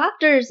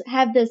doctors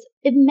have this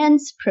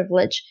immense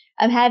privilege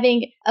of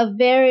having a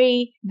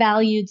very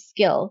valued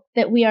skill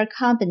that we are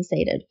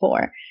compensated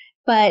for.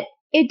 But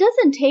it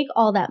doesn't take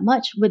all that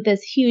much with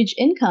this huge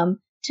income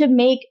to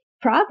make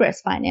progress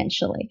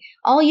financially.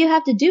 All you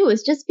have to do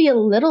is just be a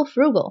little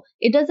frugal.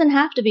 It doesn't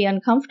have to be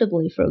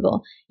uncomfortably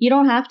frugal. You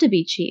don't have to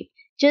be cheap.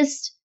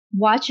 Just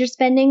watch your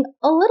spending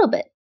a little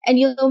bit and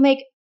you'll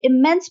make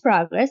immense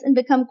progress and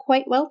become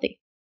quite wealthy.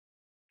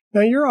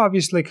 Now, you're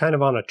obviously kind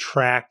of on a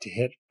track to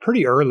hit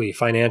pretty early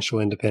financial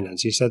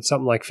independence. You said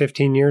something like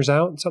 15 years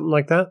out, something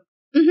like that?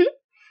 Mm-hmm.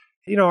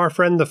 Our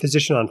friend, the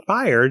physician on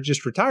fire,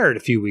 just retired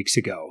a few weeks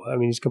ago.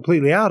 He's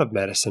completely out of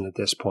medicine at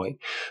this point.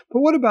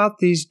 But what about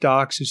these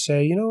docs who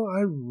say,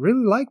 I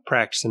really like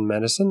practicing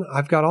medicine.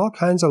 I've got all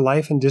kinds of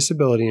life and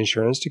disability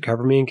insurance to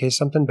cover me in case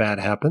something bad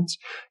happens.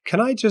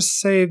 Can I just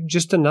save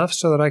just enough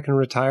so that I can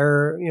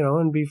retire,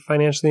 and be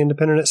financially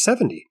independent at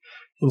 70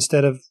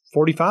 instead of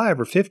 45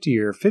 or 50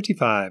 or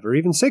 55 or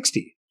even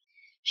 60?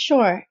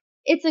 Sure.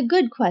 It's a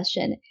good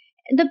question.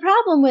 The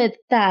problem with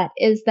that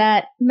is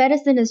that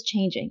medicine is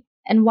changing.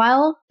 And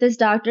while this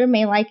doctor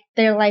may like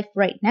their life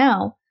right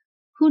now,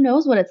 who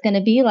knows what it's going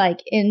to be like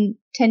in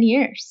 10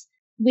 years?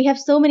 We have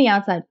so many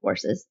outside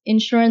forces,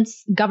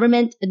 insurance,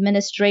 government,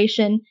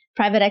 administration,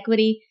 private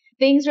equity.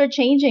 Things are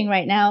changing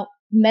right now.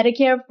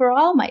 Medicare for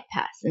all might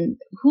pass. And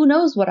who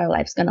knows what our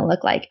life's going to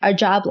look like, our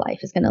job life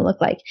is going to look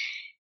like.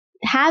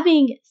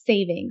 Having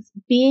savings,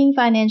 being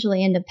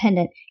financially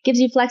independent gives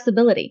you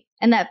flexibility.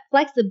 And that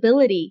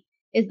flexibility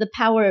is the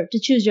power to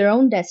choose your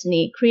own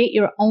destiny, create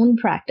your own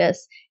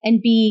practice,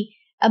 and be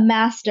a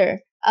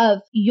master of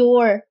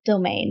your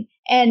domain.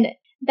 And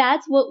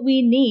that's what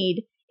we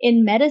need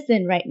in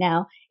medicine right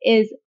now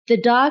is the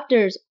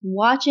doctors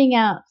watching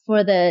out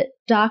for the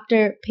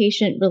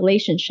doctor-patient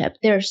relationship.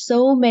 There are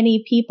so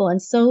many people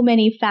and so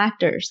many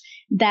factors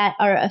that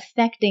are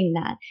affecting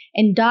that.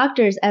 And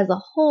doctors as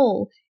a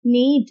whole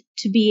need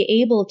to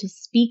be able to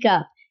speak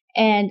up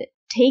and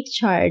take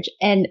charge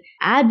and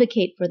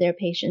advocate for their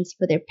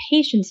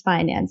patients'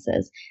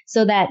 finances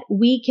so that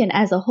we can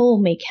as a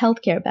whole make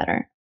healthcare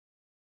better.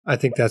 I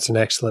think that's an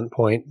excellent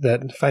point,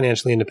 that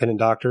financially independent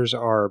doctors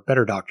are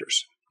better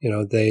doctors.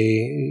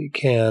 They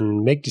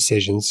can make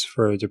decisions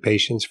for their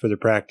patients, for their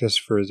practice,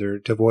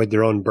 to avoid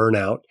their own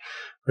burnout,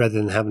 rather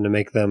than having to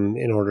make them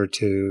in order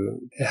to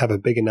have a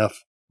big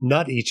enough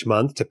nut each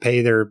month to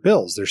pay their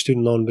bills, their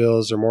student loan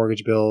bills, their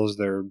mortgage bills,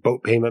 their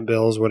boat payment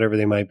bills, whatever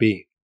they might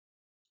be.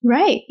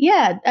 Right.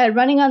 Yeah.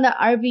 Running on the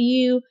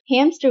RVU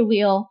hamster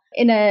wheel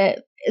in a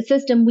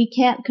system we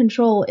can't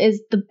control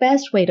is the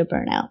best way to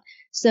burn out.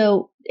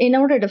 So in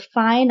order to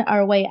find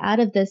our way out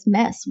of this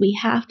mess, we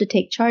have to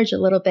take charge a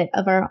little bit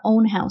of our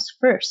own house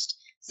first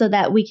so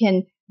that we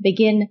can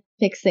begin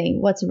fixing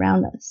what's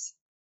around us.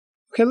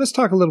 Okay, let's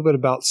talk a little bit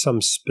about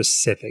some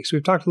specifics.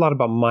 We've talked a lot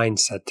about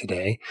mindset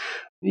today.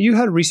 You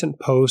had a recent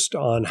post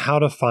on how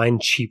to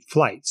find cheap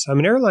flights. I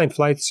mean, airline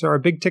flights are a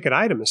big ticket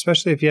item,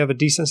 especially if you have a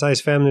decent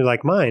sized family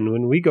like mine.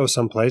 When we go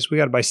someplace, we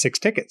got to buy 6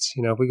 tickets.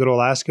 If we go to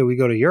Alaska, we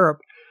go to Europe.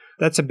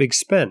 That's a big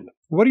spend.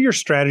 What are your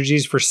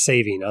strategies for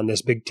saving on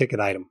this big ticket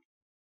item?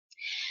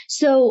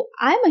 So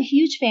I'm a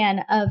huge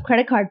fan of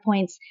credit card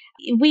points.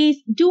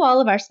 We do all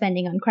of our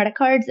spending on credit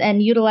cards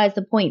and utilize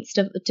the points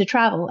to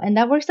travel. And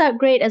that works out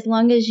great as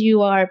long as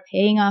you are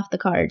paying off the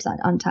cards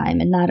on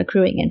time and not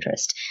accruing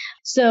interest.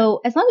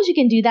 So as long as you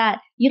can do that,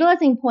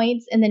 utilizing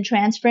points and then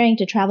transferring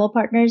to travel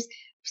partners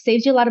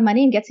saves you a lot of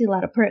money and gets you a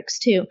lot of perks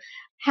too.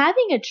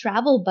 Having a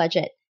travel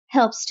budget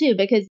helps too,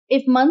 because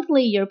if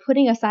monthly you're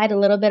putting aside a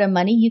little bit of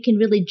money, you can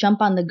really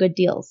jump on the good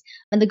deals.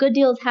 And the good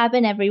deals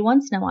happen every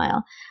once in a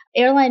while.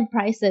 Airline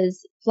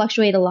prices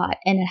fluctuate a lot,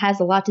 and it has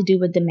a lot to do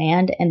with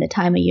demand and the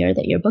time of year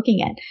that you're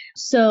booking it.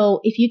 So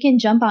if you can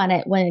jump on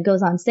it when it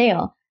goes on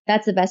sale,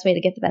 that's the best way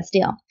to get the best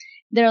deal.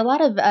 There are a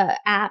lot of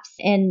apps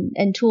and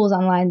tools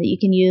online that you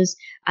can use.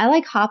 I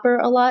like Hopper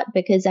a lot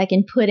because I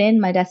can put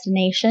in my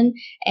destination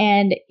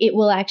and it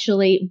will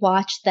actually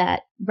watch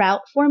that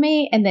route for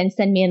me and then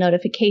send me a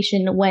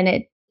notification when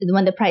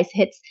the price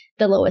hits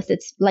the lowest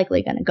it's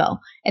likely going to go.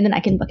 And then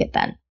I can book it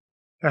then.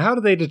 Now, how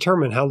do they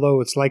determine how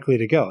low it's likely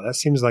to go? That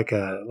seems like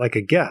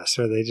a guess.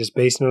 Are they just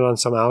basing it on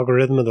some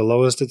algorithm of the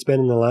lowest it's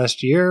been in the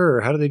last year,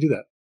 or how do they do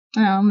that?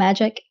 Oh,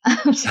 magic.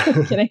 I'm just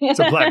kidding. It's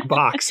a black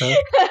box,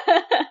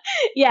 huh?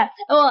 Yeah.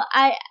 Well,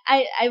 I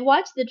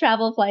watch the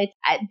travel flights.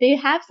 They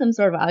have some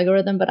sort of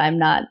algorithm, but I'm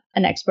not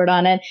an expert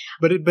on it.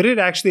 But it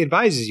actually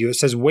advises you. It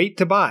says wait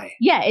to buy.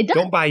 Yeah, it does.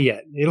 Don't buy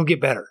yet. It'll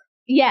get better.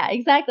 Yeah,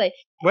 exactly.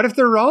 What if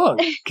they're wrong?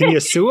 Can you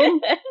sue them?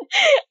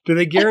 Do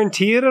they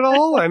guarantee it at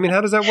all? I mean,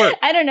 how does that work?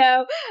 I don't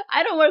know.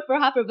 I don't work for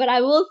Hopper, but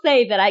I will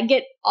say that I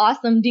get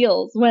awesome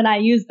deals when I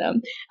use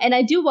them. And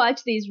I do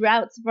watch these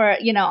routes for,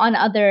 on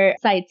other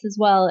sites as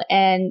well.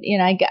 And,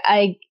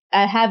 I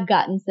have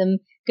gotten some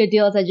good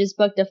deals. I just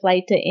booked a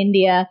flight to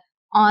India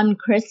on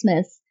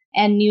Christmas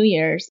and New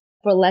Year's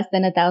for less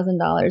than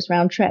 $1,000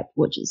 round trip,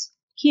 which is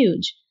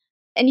huge.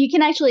 And you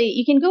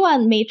can go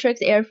on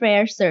Matrix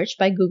Airfare search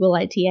by Google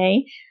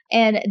ITA,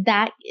 and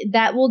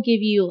that will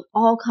give you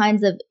all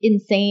kinds of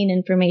insane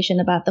information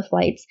about the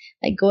flights.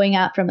 Like going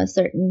out from a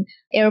certain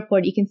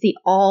airport, you can see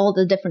all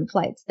the different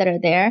flights that are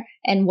there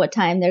and what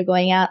time they're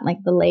going out, like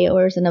the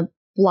layovers in a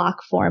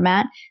block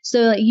format.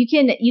 So you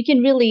can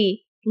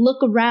really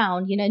look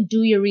around,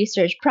 do your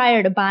research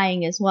prior to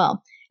buying as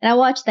well. And I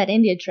watched that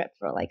India trip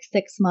for like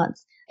 6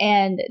 months,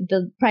 and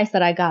the price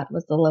that I got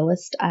was the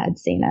lowest I had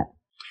seen it.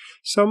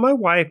 So my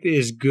wife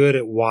is good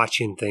at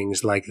watching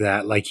things like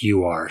that, like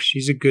you are.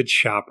 She's a good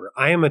shopper.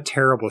 I am a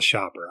terrible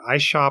shopper. I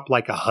shop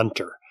like a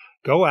hunter.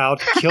 Go out,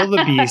 kill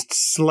the beast,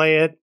 slay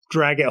it,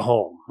 drag it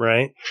home,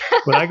 right?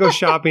 When I go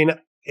shopping,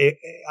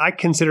 I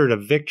consider it a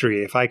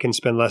victory if I can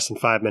spend less than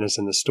 5 minutes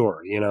in the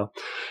store,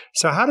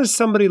 So how does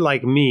somebody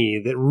like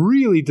me that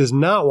really does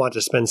not want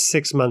to spend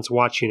 6 months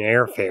watching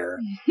airfare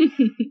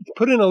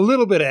put in a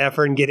little bit of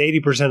effort and get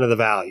 80% of the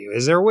value?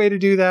 Is there a way to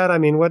do that? I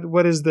mean,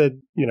 what is the,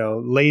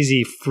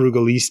 lazy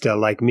frugalista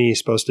like me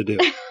supposed to do?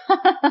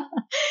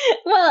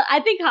 Well,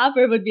 I think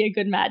Hopper would be a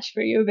good match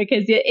for you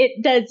because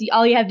it does,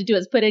 all you have to do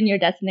is put in your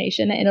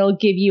destination and it'll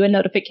give you a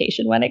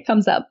notification when it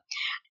comes up.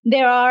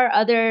 There are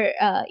other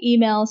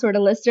email sort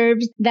of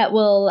listservs that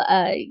will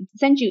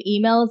send you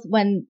emails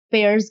when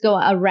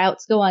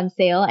routes go on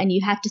sale, and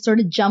you have to sort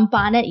of jump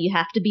on it. You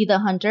have to be the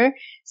hunter.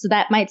 So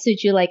that might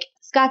suit you, like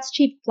Scott's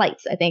Cheap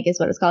Flights, I think is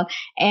what it's called.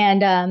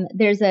 And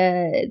there's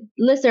a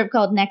listserv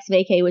called Next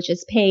Vacay, which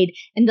is paid,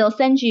 and they'll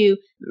send you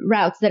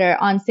routes that are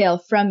on sale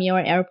from your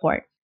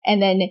airport.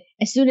 And then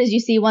as soon as you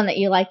see one that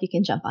you like, you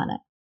can jump on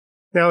it.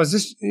 Now,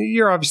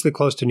 you're obviously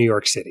close to New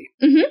York City.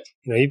 Mm-hmm.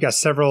 You've got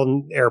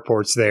several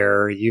airports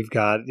there. You've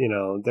got,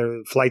 there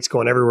are flights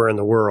going everywhere in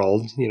the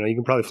world. You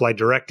can probably fly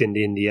direct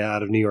into India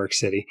out of New York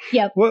City.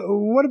 Yep.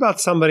 What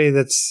about somebody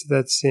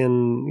that's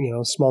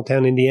in, small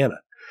town Indiana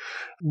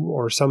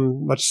or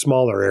some much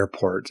smaller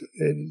airport?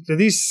 Do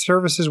these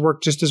services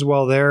work just as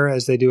well there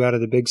as they do out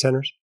of the big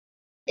centers?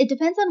 It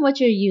depends on what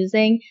you're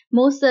using.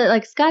 Most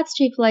like Scott's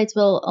Cheap Flights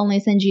will only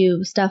send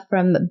you stuff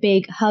from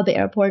big hub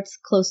airports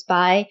close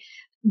by.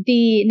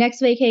 The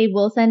Next Vacay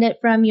will send it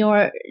from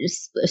your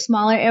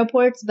smaller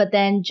airports, but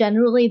then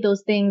generally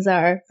those things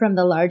are from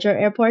the larger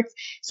airports.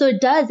 So it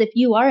does, if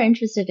you are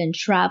interested in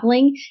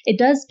traveling, it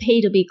does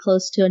pay to be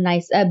close to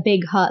a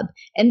big hub.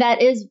 And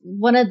that is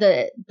one of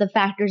the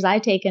factors I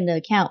take into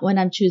account when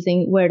I'm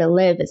choosing where to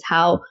live, is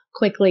how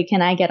quickly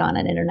can I get on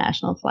an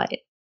international flight.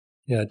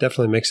 Yeah, it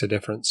definitely makes a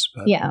difference.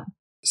 But yeah.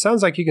 It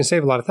sounds like you can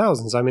save a lot of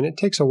thousands. I mean, it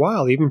takes a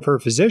while, even for a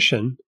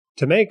physician,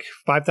 to make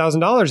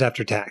 $5,000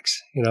 after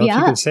tax. If you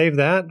can save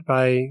that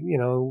by,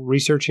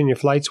 researching your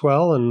flights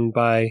well and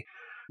by,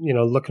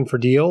 looking for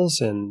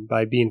deals and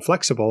by being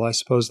flexible, I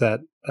suppose that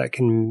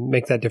can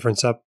make that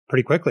difference up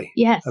pretty quickly.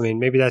 Yes. I mean,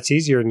 maybe that's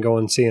easier than going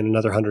and seeing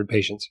another 100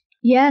 patients.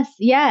 Yes.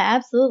 Yeah,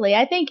 absolutely.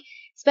 I think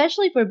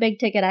especially for big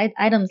ticket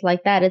items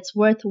like that, it's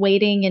worth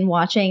waiting and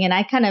watching. And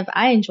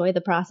I enjoy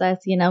the process,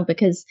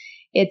 because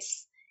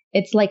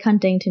it's like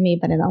hunting to me,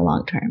 but in a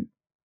long term.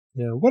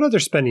 Yeah. What other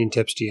spending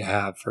tips do you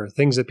have for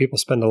things that people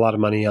spend a lot of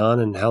money on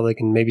and how they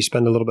can maybe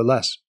spend a little bit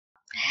less?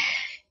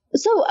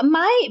 So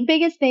my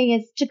biggest thing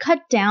is to cut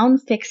down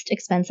fixed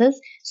expenses.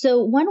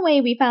 So one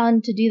way we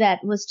found to do that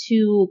was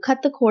to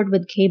cut the cord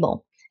with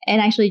cable and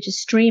actually just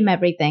stream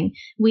everything.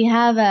 We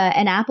have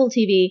an Apple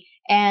TV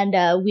and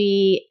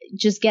we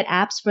just get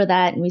apps for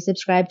that, and we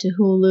subscribe to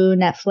Hulu,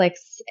 Netflix,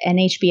 and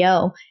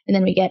HBO. And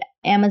then we get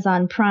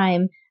Amazon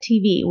Prime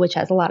TV, which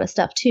has a lot of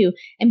stuff too.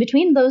 And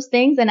between those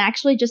things and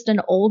actually just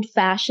an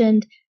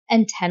old-fashioned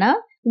antenna,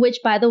 which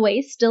by the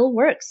way still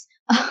works,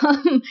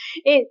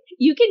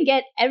 you can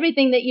get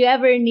everything that you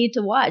ever need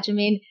to watch. I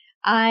mean,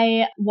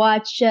 I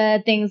watch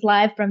things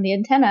live from the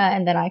antenna,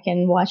 and then I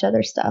can watch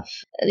other stuff,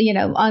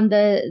 on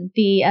the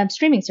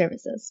streaming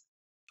services.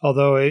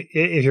 Although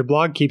if your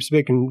blog keeps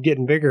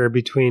getting bigger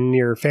between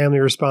your family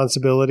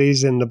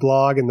responsibilities and the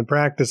blog and the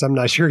practice, I'm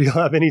not sure you'll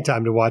have any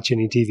time to watch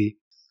any TV.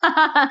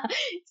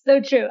 So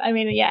true. I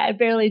mean, yeah, I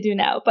barely do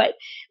now, but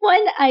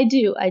when I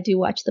do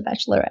watch The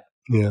Bachelorette.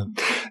 Yeah.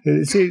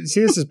 See,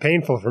 this is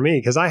painful for me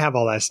because I have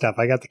all that stuff.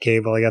 I got the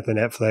cable, I got the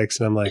Netflix,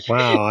 and I'm like,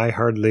 wow, I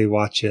hardly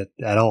watch it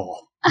at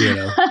all.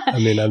 I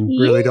mean, I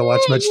really don't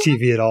watch much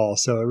TV at all.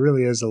 So it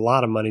really is a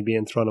lot of money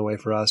being thrown away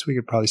for us. We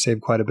could probably save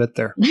quite a bit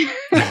there.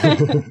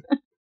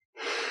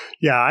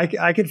 Yeah,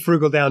 I could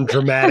frugal down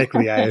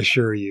dramatically, I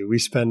assure you. We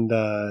spend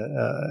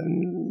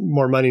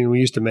more money than we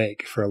used to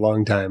make for a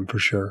long time, for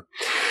sure.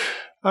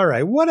 All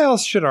right, what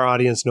else should our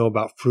audience know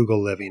about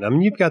frugal living? I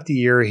mean, you've got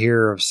the ear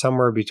here of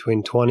somewhere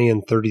between 20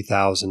 and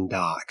 30,000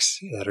 docs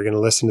that are going to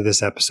listen to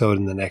this episode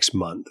in the next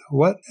month.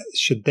 What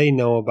should they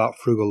know about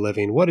frugal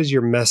living? What is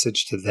your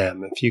message to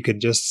them? If you could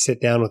just sit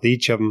down with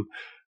each of them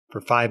for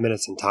 5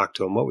 minutes and talk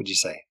to them, what would you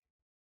say?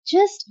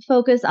 Just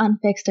focus on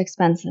fixed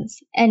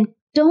expenses and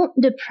don't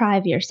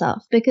deprive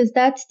yourself, because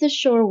that's the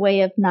sure way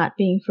of not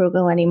being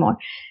frugal anymore.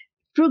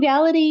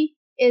 Frugality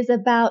is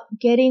about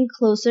getting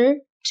closer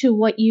to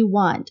what you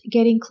want,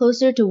 getting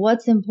closer to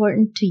what's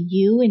important to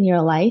you in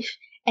your life,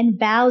 and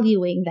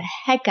valuing the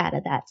heck out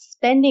of that,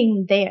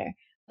 spending there,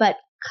 but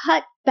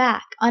cut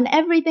back on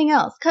everything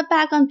else. Cut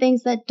back on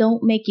things that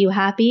don't make you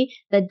happy,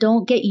 that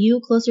don't get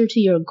you closer to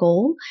your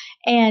goal.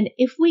 And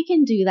if we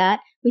can do that,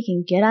 we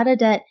can get out of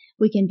debt,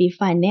 we can be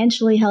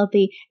financially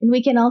healthy, and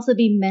we can also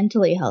be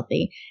mentally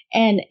healthy.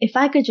 And if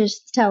I could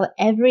just tell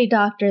every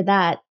doctor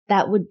that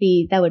would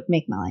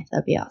make my life.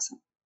 That'd be awesome.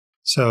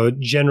 So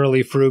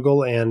generally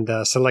frugal and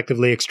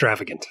selectively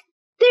extravagant.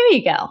 There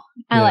you go.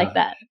 I like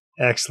that.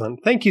 Excellent.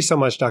 Thank you so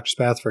much, Dr.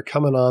 Spath, for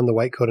coming on the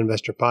White Coat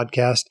Investor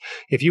podcast.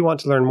 If you want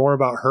to learn more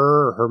about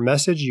her or her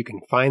message, you can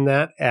find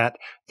that at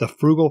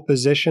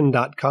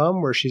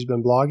thefrugalphysician.com, where she's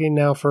been blogging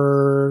now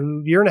for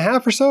a year and a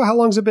half or so. How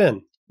long's it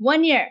been?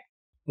 1 year.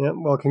 Yeah.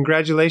 Well,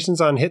 congratulations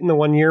on hitting the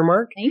 1 year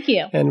mark. Thank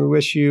you. And we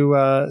wish you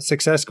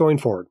success going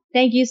forward.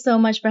 Thank you so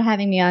much for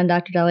having me on,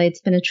 Dr. Deli.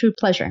 It's been a true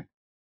pleasure.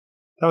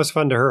 That was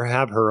fun to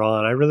have her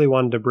on. I really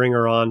wanted to bring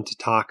her on to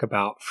talk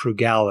about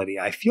frugality.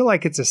 I feel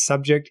like it's a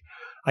subject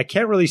I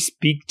can't really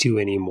speak to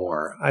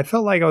anymore. I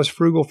felt like I was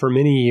frugal for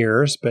many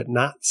years, but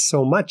not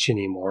so much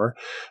anymore.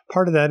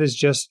 Part of that is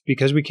just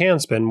because we can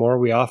spend more,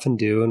 we often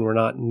do, and we're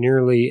not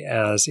nearly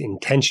as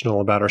intentional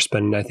about our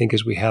spending, I think,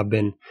 as we have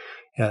been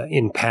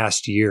in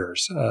past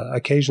years.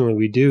 Occasionally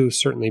we do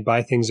certainly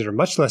buy things that are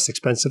much less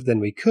expensive than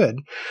we could.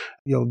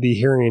 You'll be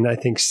hearing, I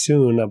think,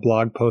 soon a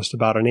blog post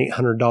about an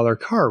 $800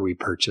 car we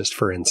purchased,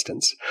 for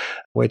instance,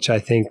 which I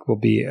think will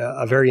be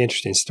a very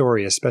interesting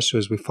story, especially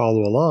as we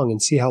follow along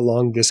and see how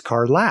long this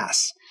car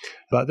lasts.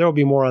 But there will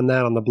be more on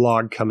that on the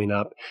blog coming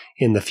up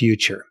in the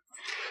future.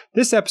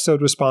 This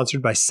episode was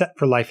sponsored by Set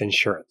for Life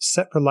Insurance.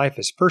 Set for Life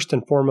is first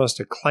and foremost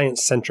a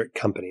client-centric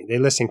company. They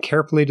listen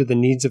carefully to the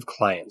needs of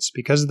clients.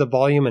 Because of the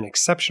volume and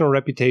exceptional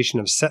reputation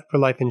of Set for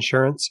Life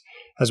Insurance,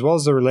 as well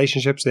as the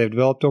relationships they have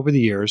developed over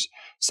the years,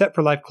 Set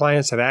for Life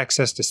clients have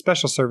access to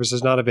special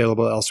services not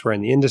available elsewhere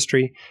in the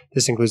industry.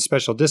 This includes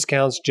special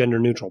discounts,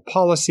 gender-neutral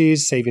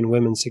policies, saving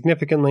women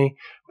significantly,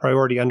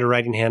 priority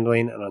underwriting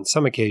handling, and on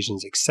some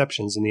occasions,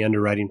 exceptions in the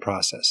underwriting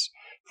process.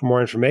 For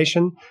more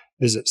information,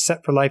 visit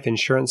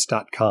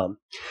setforlifeinsurance.com.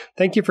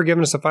 Thank you for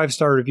giving us a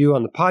 5-star review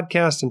on the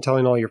podcast and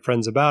telling all your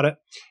friends about it.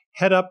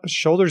 Head up,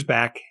 shoulders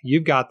back.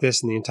 You've got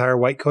this, and the entire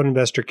White Coat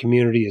Investor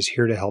community is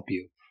here to help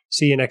you.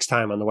 See you next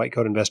time on the White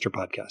Coat Investor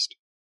podcast.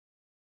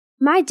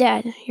 My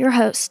dad, your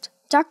host,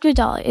 Dr.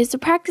 Dolly, is a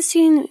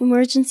practicing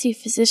emergency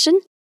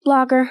physician,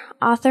 blogger,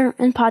 author,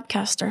 and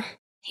podcaster.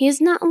 He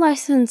is not a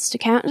licensed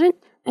accountant,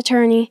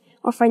 attorney,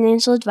 or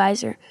financial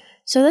advisor,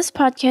 so this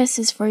podcast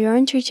is for your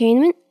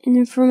entertainment and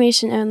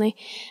information only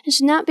and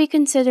should not be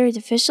considered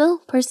official,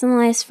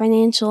 personalized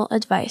financial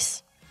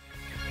advice.